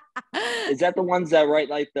 Is that the ones that write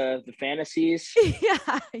like the fantasies?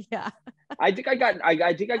 Yeah. I think I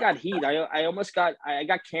got heat. I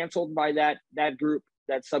got canceled by that group,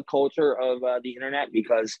 that subculture of the internet,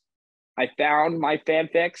 because I found my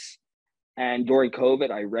fanfics, and during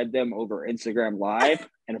COVID I read them over Instagram Live,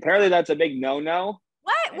 and apparently that's a big no-no.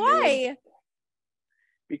 What? Why?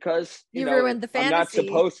 Because you ruined the fantasy.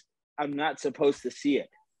 I'm not supposed to see it,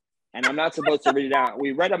 and I'm not supposed to read it out.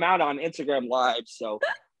 We read them out on Instagram Live, so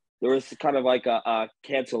there was kind of like a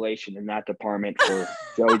cancellation in that department for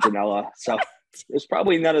Joey Janela. So there's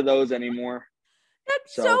probably none of those anymore.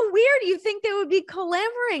 That's so weird. You think they would be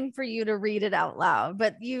clamoring for you to read it out loud,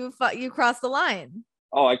 but you crossed the line.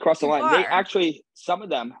 Oh, I crossed the line. They actually, some of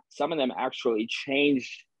them actually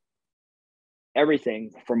changed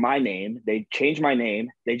everything for my name. They changed my name.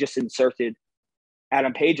 They just inserted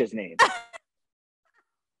Adam Page's name.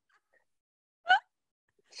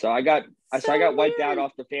 So I got wiped out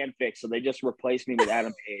off the fanfic. So they just replaced me with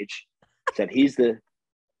Adam Page. Said he's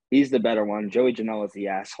the better one. Joey Janela is the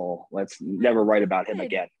asshole. Let's never write about him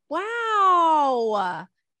again. Wow.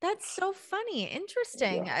 That's so funny.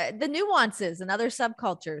 Interesting. The nuances and other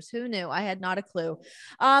subcultures. Who knew? I had not a clue.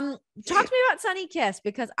 Talk to me about Sunny Kiss,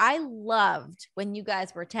 because I loved when you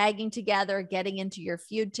guys were tagging together, getting into your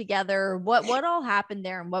feud together. What all happened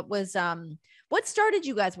there, and what started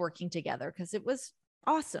you guys working together? Because it was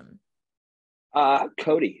awesome.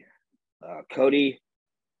 Cody. Cody,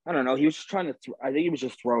 I don't know. He was just trying to. I think he was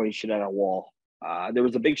just throwing shit at a wall. There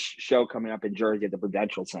was a big show coming up in Jersey at the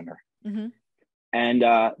Prudential Center. Mm-hmm. And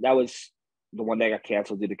that was the one that got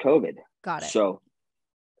canceled due to COVID. Got it. So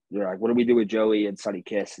they're like, what do we do with Joey and Sunny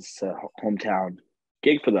Kiss? It's a hometown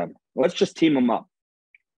gig for them. Let's just team them up.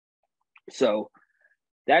 So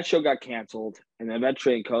that show got canceled. And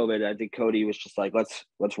eventually in COVID, I think Cody was just like, let's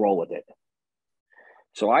roll with it.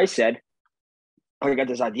 So I said, I got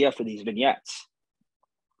this idea for these vignettes.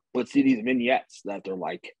 Let's do these vignettes that they're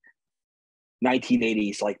like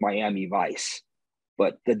 1980s, like Miami Vice.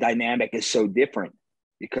 But the dynamic is so different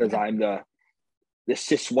because I'm the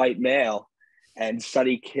cis white male, and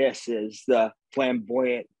Sunny Kiss is the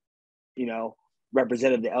flamboyant,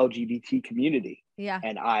 representative of the LGBT community. Yeah.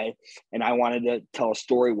 And I wanted to tell a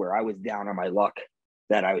story where I was down on my luck,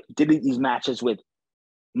 that I did these matches with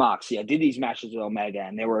Moxie. I did these matches with Omega,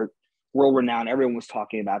 and they were world renowned. Everyone was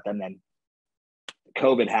talking about them. Then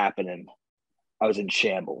COVID happened, and I was in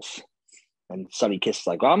shambles. And Sunny Kiss is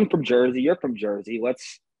like, I'm from Jersey. You're from Jersey.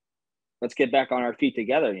 Let's get back on our feet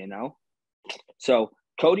together, So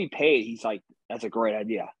Cody paid. He's like, that's a great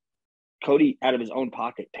idea. Cody, out of his own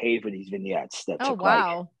pocket, paid for these vignettes.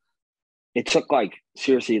 It took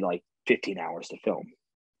seriously 15 hours to film.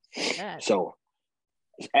 Yes. So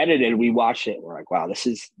it's edited. We watched it. We're like, wow, this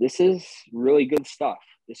is really good stuff.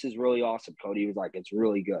 This is really awesome. Cody was like, it's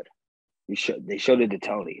really good. They showed it to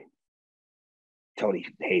Tony. Tony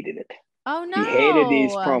hated it. Oh no! He hated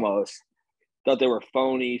these promos. Thought they were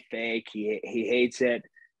phony, fake. He hates it.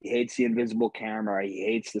 He hates the invisible camera. He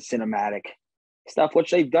hates the cinematic stuff,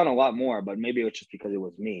 which they've done a lot more. But maybe it was just because it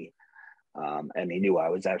was me, and he knew I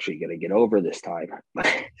was actually going to get over this time.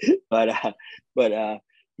 but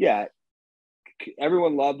yeah,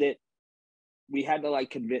 everyone loved it. We had to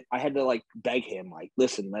convince. I had to beg him,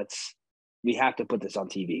 listen, we have to put this on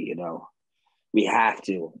TV. We have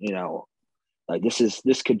to.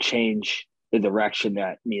 This could change the direction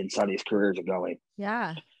that me and Sonny's careers are going.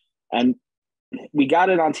 Yeah. And we got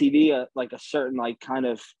it on TV, a certain kind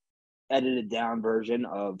of edited down version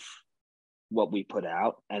of what we put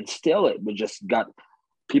out. And still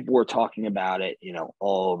people were talking about it,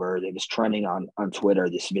 all over. It was trending on Twitter,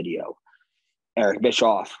 this video. Eric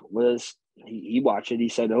Bischoff he watched it. He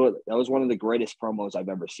said, oh, that was one of the greatest promos I've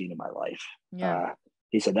ever seen in my life. Yeah.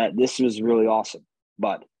 He said that this was really awesome.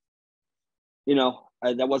 But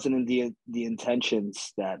that wasn't in the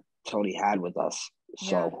intentions that Tony had with us.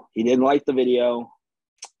 So He didn't like the video.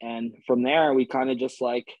 And from there, we kind of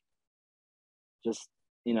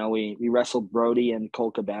we wrestled Brody and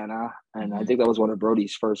Colt Cabana. And I think that was one of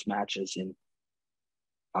Brody's first matches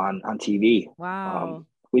on TV. Wow.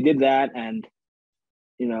 We did that, and,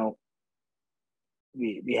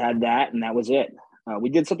 we had that, and that was it. We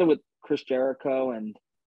did something with Chris Jericho and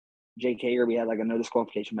Jake Hager. We had a no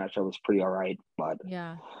disqualification match that was pretty all right, but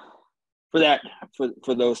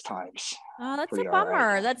for those times. Oh, that's a bummer.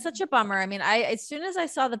 Right. That's such a bummer. I mean, as soon as I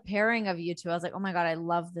saw the pairing of you two, I was like, oh my God, I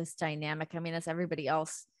love this dynamic. I mean, as everybody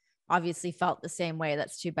else obviously felt the same way.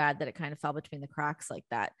 That's too bad that it kind of fell between the cracks like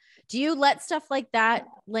that. Do you let stuff like that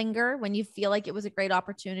linger when you feel like it was a great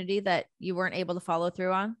opportunity that you weren't able to follow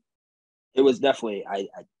through on? It was definitely,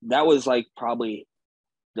 that was probably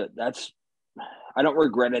that's, I don't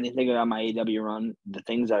regret anything about my AEW run. The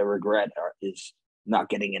things I regret is not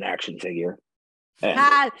getting an action figure.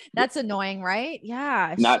 That's annoying, right?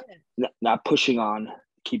 Yeah. Not pushing on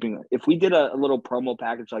keeping. If we did a little promo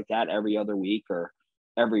package like that every other week or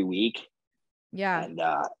every week, and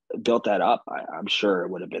built that up, I'm sure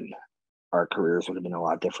it would have been, our careers would have been a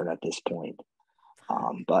lot different at this point.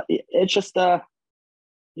 But it's just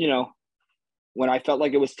when I felt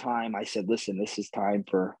like it was time, I said, listen, this is time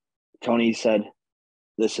for. Tony said,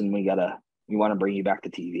 listen, we want to bring you back to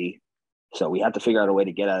TV. So we have to figure out a way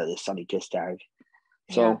to get out of this Sunny Kiss tag.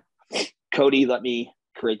 So Cody let me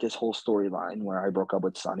create this whole storyline where I broke up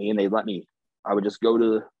with Sunny, and I would just go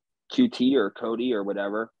to QT or Cody or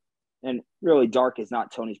whatever. And really, Dark is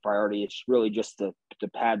not Tony's priority. It's really just to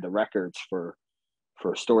pad the records for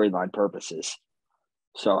storyline purposes.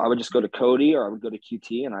 So I would just go to Cody or I would go to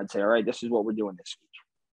QT, and I'd say, all right, this is what we're doing this week.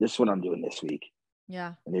 This is what I'm doing this week.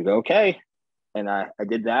 Yeah. And they go, okay. And I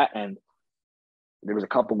did that. And there was a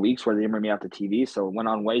couple weeks where they didn't bring me out to TV. So it went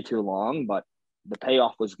on way too long, but the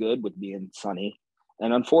payoff was good with me and Sunny.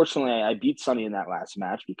 And unfortunately, I beat Sonny in that last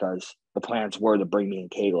match because the plans were to bring me and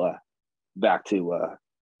Kayla back to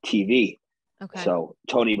TV. Okay. So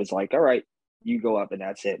Tony was like, all right, you go up and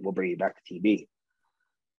that's it. We'll bring you back to TV.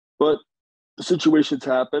 But situations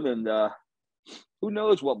happen, and who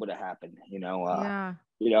knows what would have happened, you know?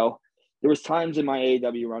 There was times in my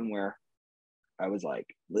AEW run where I was like,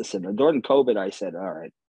 listen, during COVID, I said, all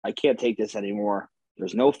right, I can't take this anymore.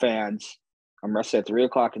 There's no fans. I'm wrestling at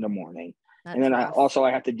 3:00 in the morning. That's and then rough.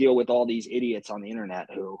 I have to deal with all these idiots on the internet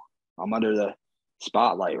who I'm under the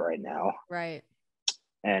spotlight right now. Right.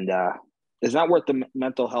 And it's not worth the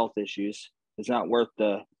mental health issues. It's not worth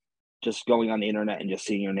the just going on the internet and just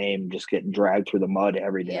seeing your name just getting dragged through the mud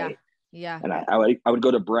every day. Yeah. And I would go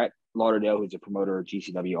to Brett Lauderdale, who's a promoter,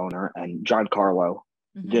 GCW owner, and John Carlo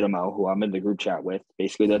Didymo, who I'm in the group chat with.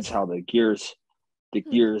 Basically, that's how the gears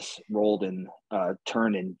rolled and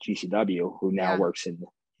turned in GCW, who now works in.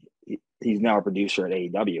 He's now a producer at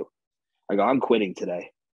AEW. I go, I'm quitting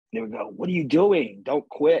today. And they would go, what are you doing? Don't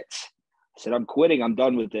quit. I said, I'm quitting. I'm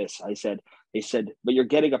done with this. They said, but you're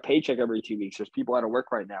getting a paycheck every 2 weeks. There's people out of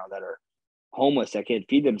work right now that are homeless that can't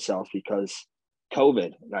feed themselves because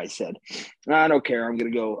COVID. And I said, I don't care.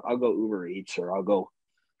 I'll go Uber Eats, or I'll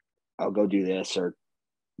go do this or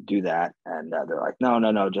do that. And they're like,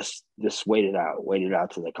 no, just wait it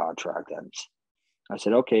out till the contract ends. I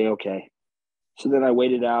said, okay. So then I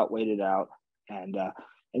waited out, and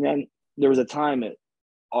then there was a time as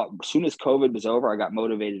soon as COVID was over, I got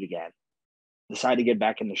motivated again, decided to get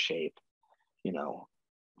back into shape,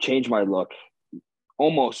 change my look,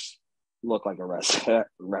 almost look like a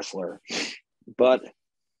wrestler. But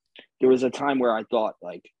there was a time where I thought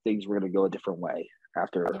like things were going to go a different way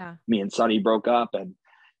after me and Sonny broke up, and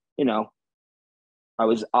I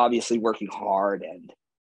was obviously working hard, and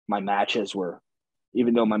my matches were,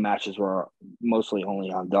 even though my matches were mostly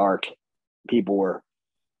only on Dark, people were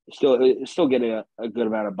still getting a good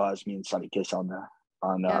amount of buzz. Me and Sonny Kiss on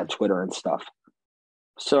Twitter and stuff.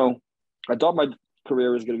 So I thought my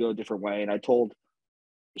career was going to go a different way, and I told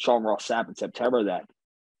Sean Ross Sapp in September that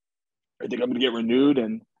I think I'm going to get renewed,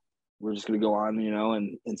 and we're just going to go on,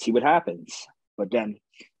 and see what happens. But then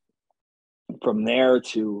from there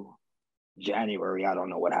to January, I don't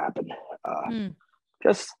know what happened.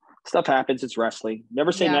 Just stuff happens. It's wrestling.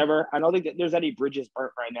 Never say never. I don't think that there's any bridges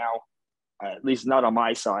burnt right now, at least not on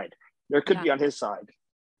my side. There could be on his side.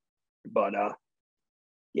 But,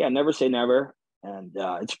 never say never. And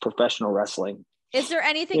it's professional wrestling. Is there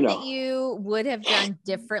anything that you would have done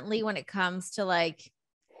differently when it comes to, like,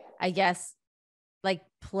 I guess, like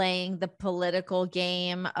playing the political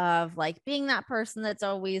game of like being that person that's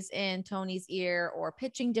always in Tony's ear or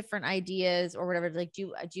pitching different ideas or whatever? Like,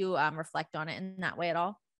 do you reflect on it in that way at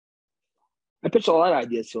all? I pitched a lot of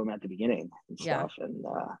ideas to him at the beginning and stuff. And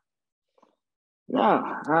no,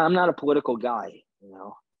 I'm not a political guy,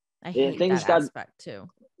 I hate that aspect too.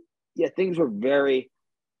 Yeah, things were very,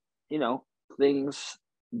 things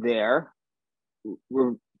there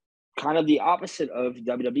were kind of the opposite of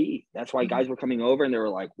WWE. That's why guys were coming over and they were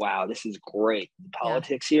like, wow, this is great. The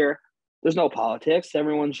politics here, there's no politics.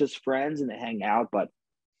 Everyone's just friends and they hang out. But,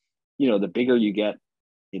 the bigger you get,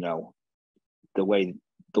 the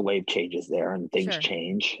wave changes there and things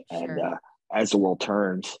change. And as the world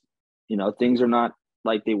turns, things are not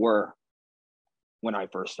like they were when I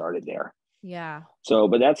first started there. Yeah. So,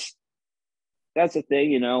 but that's the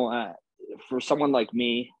thing, for someone like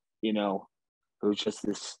me, who's just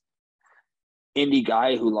this indie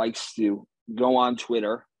guy who likes to go on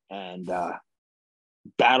Twitter and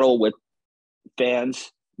battle with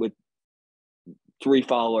fans with 3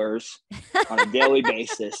 followers on a daily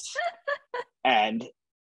basis and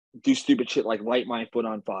do stupid shit like light my foot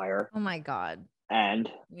on fire. Oh my God. And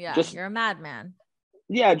you're a madman.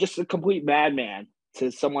 Yeah, just a complete madman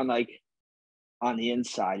to someone like on the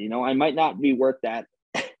inside. I might not be worth that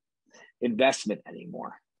investment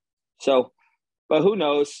anymore. So, but who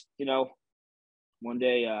knows? One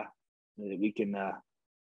day we can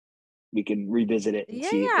revisit it and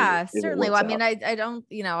see. Yeah, certainly. Well, I mean, I don't,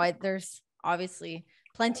 there's obviously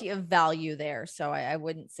plenty of value there. So I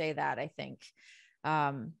wouldn't say that. I think,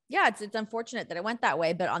 it's unfortunate that it went that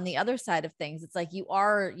way. But on the other side of things, it's like you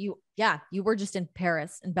were just in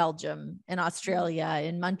Paris, in Belgium, in Australia,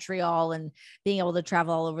 in Montreal, and being able to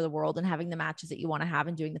travel all over the world and having the matches that you want to have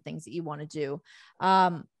and doing the things that you want to do.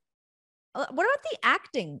 What about the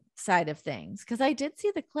acting side of things? Because I did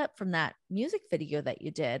see the clip from that music video that you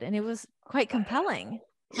did, and it was quite compelling.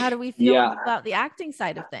 How do we feel about the acting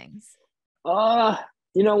side of things?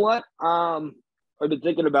 You know what? I've been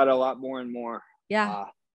thinking about it a lot more and more. Yeah.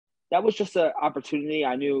 That was just an opportunity.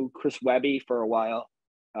 I knew Chris Webby for a while.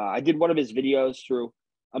 I did one of his videos through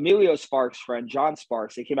Emilio Sparks' friend, John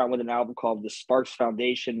Sparks. They came out with an album called the Sparks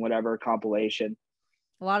Foundation, whatever compilation.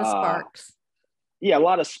 A lot of Sparks. Yeah, a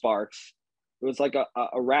lot of Sparks. It was like a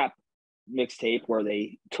rap mixtape where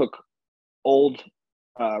they took old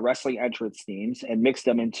wrestling entrance themes and mixed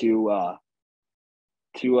them into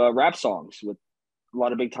rap songs with a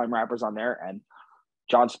lot of big time rappers on there. And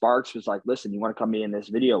John Sparks was like, listen, you want to come be in this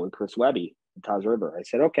video with Chris Webby and Taz River? I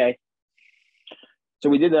said, okay. So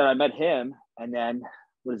we did that. I met him. And then,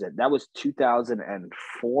 what is it? That was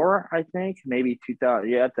 2004, I think. Maybe 2000.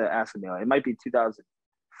 You have to ask me. It might be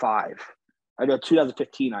 2005. I know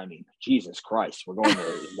 2015. I mean, Jesus Christ, we're going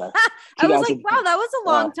to. I was like, wow, that was a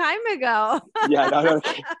long time ago.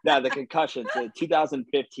 No, the concussion. So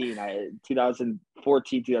 2015,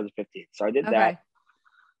 2014, 2015. So I did that.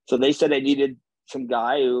 So they said they needed some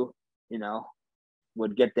guy who,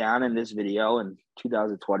 would get down in this video in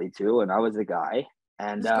 2022, and I was the guy.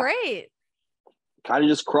 And great. Kind of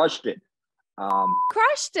just crushed it.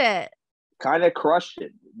 Crushed it. Kind of crushed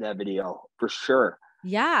it, that video, for sure.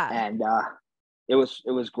 Yeah. And it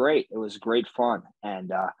was great. It was great fun.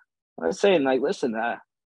 And I was saying, like, listen,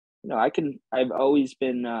 I've always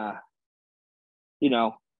been,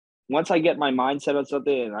 once I get my mindset on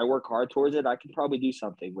something and I work hard towards it, I can probably do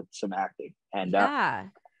something with some acting. And I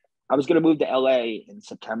was going to move to LA in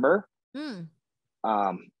September.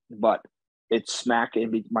 But it's smack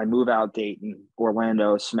in my move out date in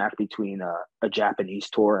Orlando, smack between a Japanese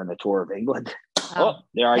tour and a tour of England. Oh,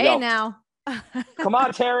 there I go. Hey now. Come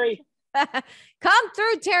on, Terry. Come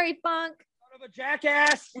through, Terry Funk. Son of a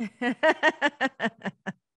jackass.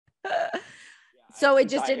 So it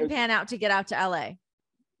just didn't pan out to get out to LA.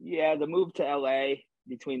 Yeah, the move to LA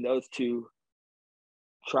between those two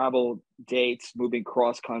travel dates, moving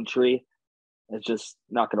cross country, it's just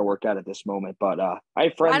not going to work out at this moment. But I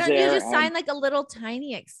have friends there. Why don't you just sign like a little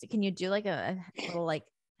tiny? Can you do like a little like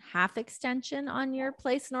half extension on your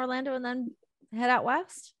place in Orlando and then head out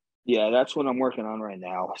west? Yeah, that's what I'm working on right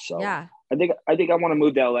now. So yeah, I think I want to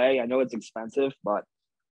move to LA. I know it's expensive, but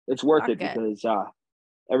it's worth it because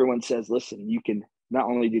everyone says, listen, you can not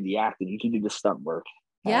only do the acting, you can do the stunt work.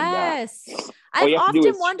 Yes. And, I've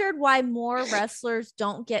often wondered why more wrestlers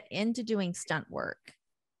don't get into doing stunt work.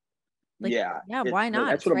 Like, why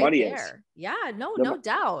not? That's what the money is. Yeah, no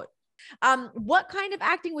doubt. What kind of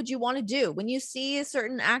acting would you want to do when you see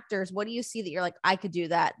certain actors? What do you see that you're like, I could do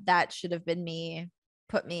that? That should have been me.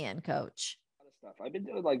 Put me in, coach. I've been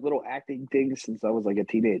doing like little acting things since I was like a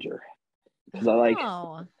teenager. Because I like.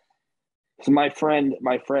 So my friend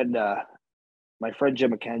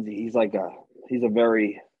Jim McKenzie, he's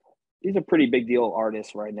a pretty big deal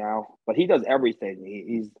artist right now, but he does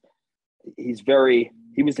everything.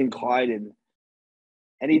 He was inclined, and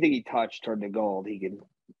anything he touched turned to gold. He can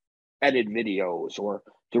edit videos or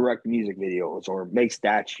direct music videos or make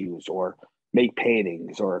statues or make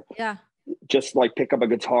paintings or just like pick up a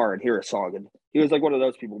guitar and hear a song. And he was like one of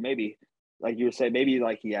those people, maybe like you were saying, maybe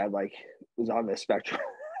like he had like was on the spectrum.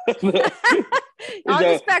 On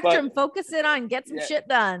the spectrum, focus in on get some shit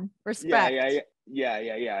done. Respect.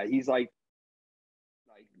 Yeah. He's like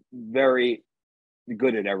very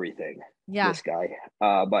good at everything. Yeah. This guy.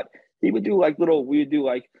 But he would do like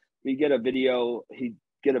he'd get a video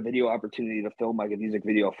opportunity to film like a music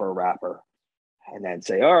video for a rapper and then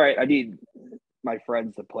say, all right, I need my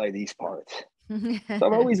friends to play these parts. So I've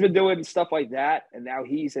always been doing stuff like that. And now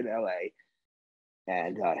he's in LA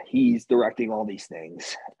and he's directing all these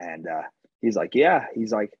things. And he's like,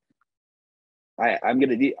 I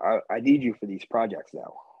need you for these projects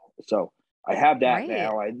now. So I have that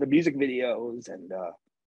now. The music videos and,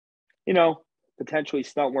 potentially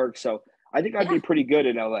stunt work. So I think I'd be pretty good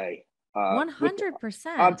in LA.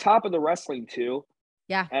 100%. On top of the wrestling too.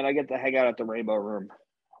 Yeah. And I get to hang out at the Rainbow Room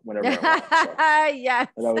whenever I want. So. Yes.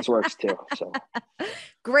 And that always works too. So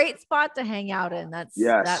great spot to hang out in. That's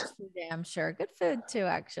for damn sure. Good food too,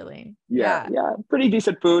 actually. Yeah. Pretty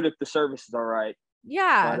decent food if the service is all right.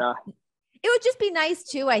 Yeah. But, it would just be nice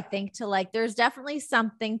too, I think, to there's definitely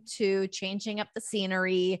something to changing up the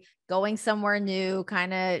scenery, going somewhere new,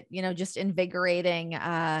 kind of, just invigorating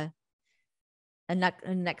a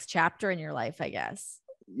next chapter in your life, I guess.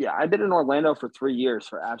 Yeah, I've been in Orlando for 3 years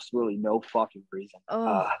for absolutely no fucking reason.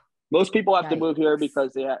 Most people have to move here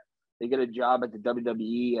because they get a job at the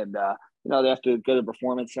WWE and they have to go to the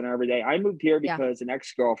Performance Center every day. I moved here because an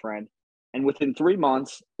ex-girlfriend, and within 3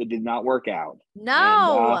 months, it did not work out.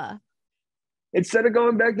 No. And, instead of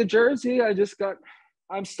going back to Jersey,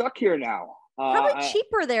 I'm stuck here now. Probably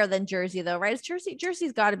cheaper there than Jersey though, right?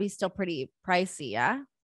 Jersey's got to be still pretty pricey, yeah?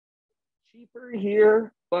 Cheaper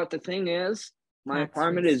here, but the thing is, my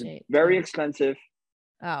apartment is very expensive.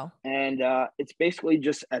 Oh. And it's basically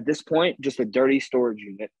just at this point, just a dirty storage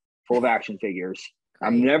unit full of action figures. Great.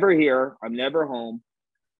 I'm never here. I'm never home.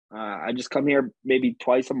 I just come here maybe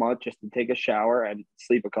twice a month just to take a shower and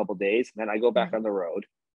sleep a couple days. And then I go back on the road.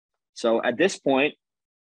 So at this point,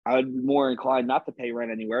 I would be more inclined not to pay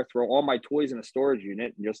rent anywhere, throw all my toys in a storage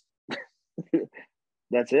unit and just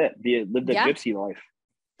that's it. Live the gypsy life.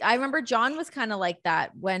 I remember John was kind of like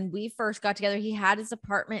that when we first got together. He had his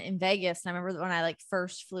apartment in Vegas. And I remember when I like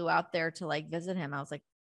first flew out there to like visit him, I was like,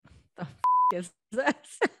 the is this?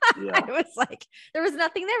 Yeah. I was like, there was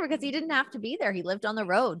nothing there because he didn't have to be there. He lived on the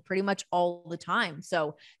road pretty much all the time.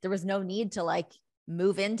 So there was no need to like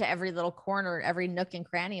move into every little corner, every nook and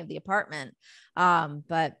cranny of the apartment.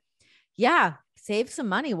 But yeah, save some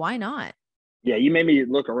money. Why not? Yeah. You made me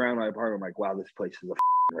look around my apartment like, wow, this place is a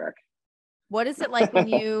wreck. What is it like when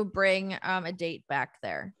you bring a date back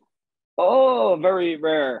there? Oh, very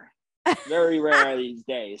rare. Very rare these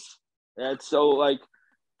days. That's so like,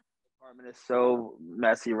 apartment is so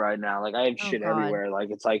messy right now. Like I have shit everywhere. Like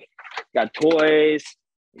it's like got toys,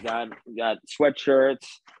 we got sweatshirts,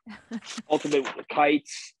 ultimate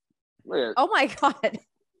kites. Oh my God.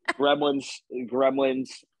 Gremlins.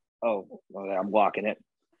 Oh, I'm blocking it.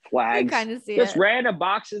 Flags. Kind of see just it. Random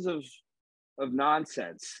boxes of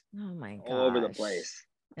nonsense. Oh my God. All over the place.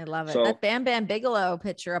 I love it. So, that Bam Bam Bigelow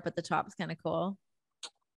picture up at the top is kind of cool.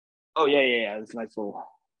 Oh yeah. It's a nice little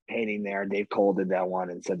painting there. Dave Cole did that one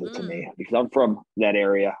and sent it to me because I'm from that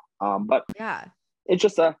area. But yeah, it's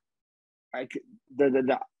just the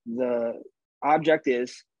object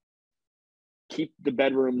is keep the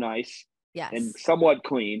bedroom nice, yes, and somewhat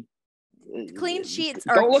clean. Clean sheets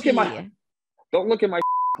are key. Don't look in my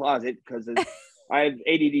closet because I have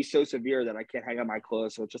ADD so severe that I can't hang up my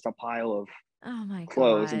clothes, so it's just a pile of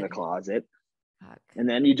clothes in the closet. Fuck. And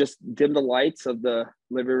then you just dim the lights of the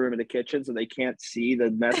living room and the kitchen so they can't see the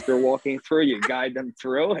mess they're walking through. You guide them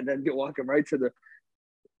through, and then you walk them right to the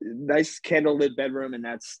nice candlelit bedroom, and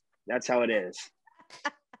that's how it is.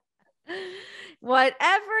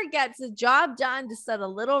 Whatever gets the job done to set a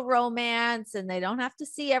little romance, and they don't have to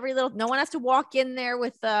see every little. No one has to walk in there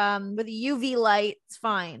with a UV light. It's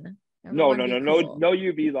fine. Everyone no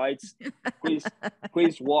UV lights.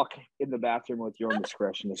 Please walk in the bathroom with your own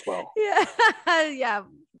discretion as well. Yeah.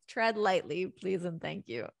 Tread lightly, please and thank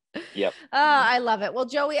you. Yep. I love it. Well,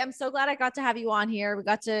 Joey, I'm so glad I got to have you on here. We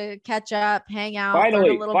got to catch up, hang out, learn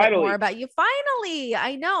a little bit more about you. Finally,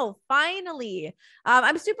 I know. Finally,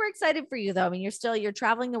 I'm super excited for you, though. I mean, you're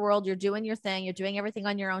traveling the world. You're doing your thing. You're doing everything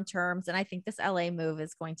on your own terms, and I think this LA move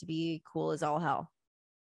is going to be cool as all hell.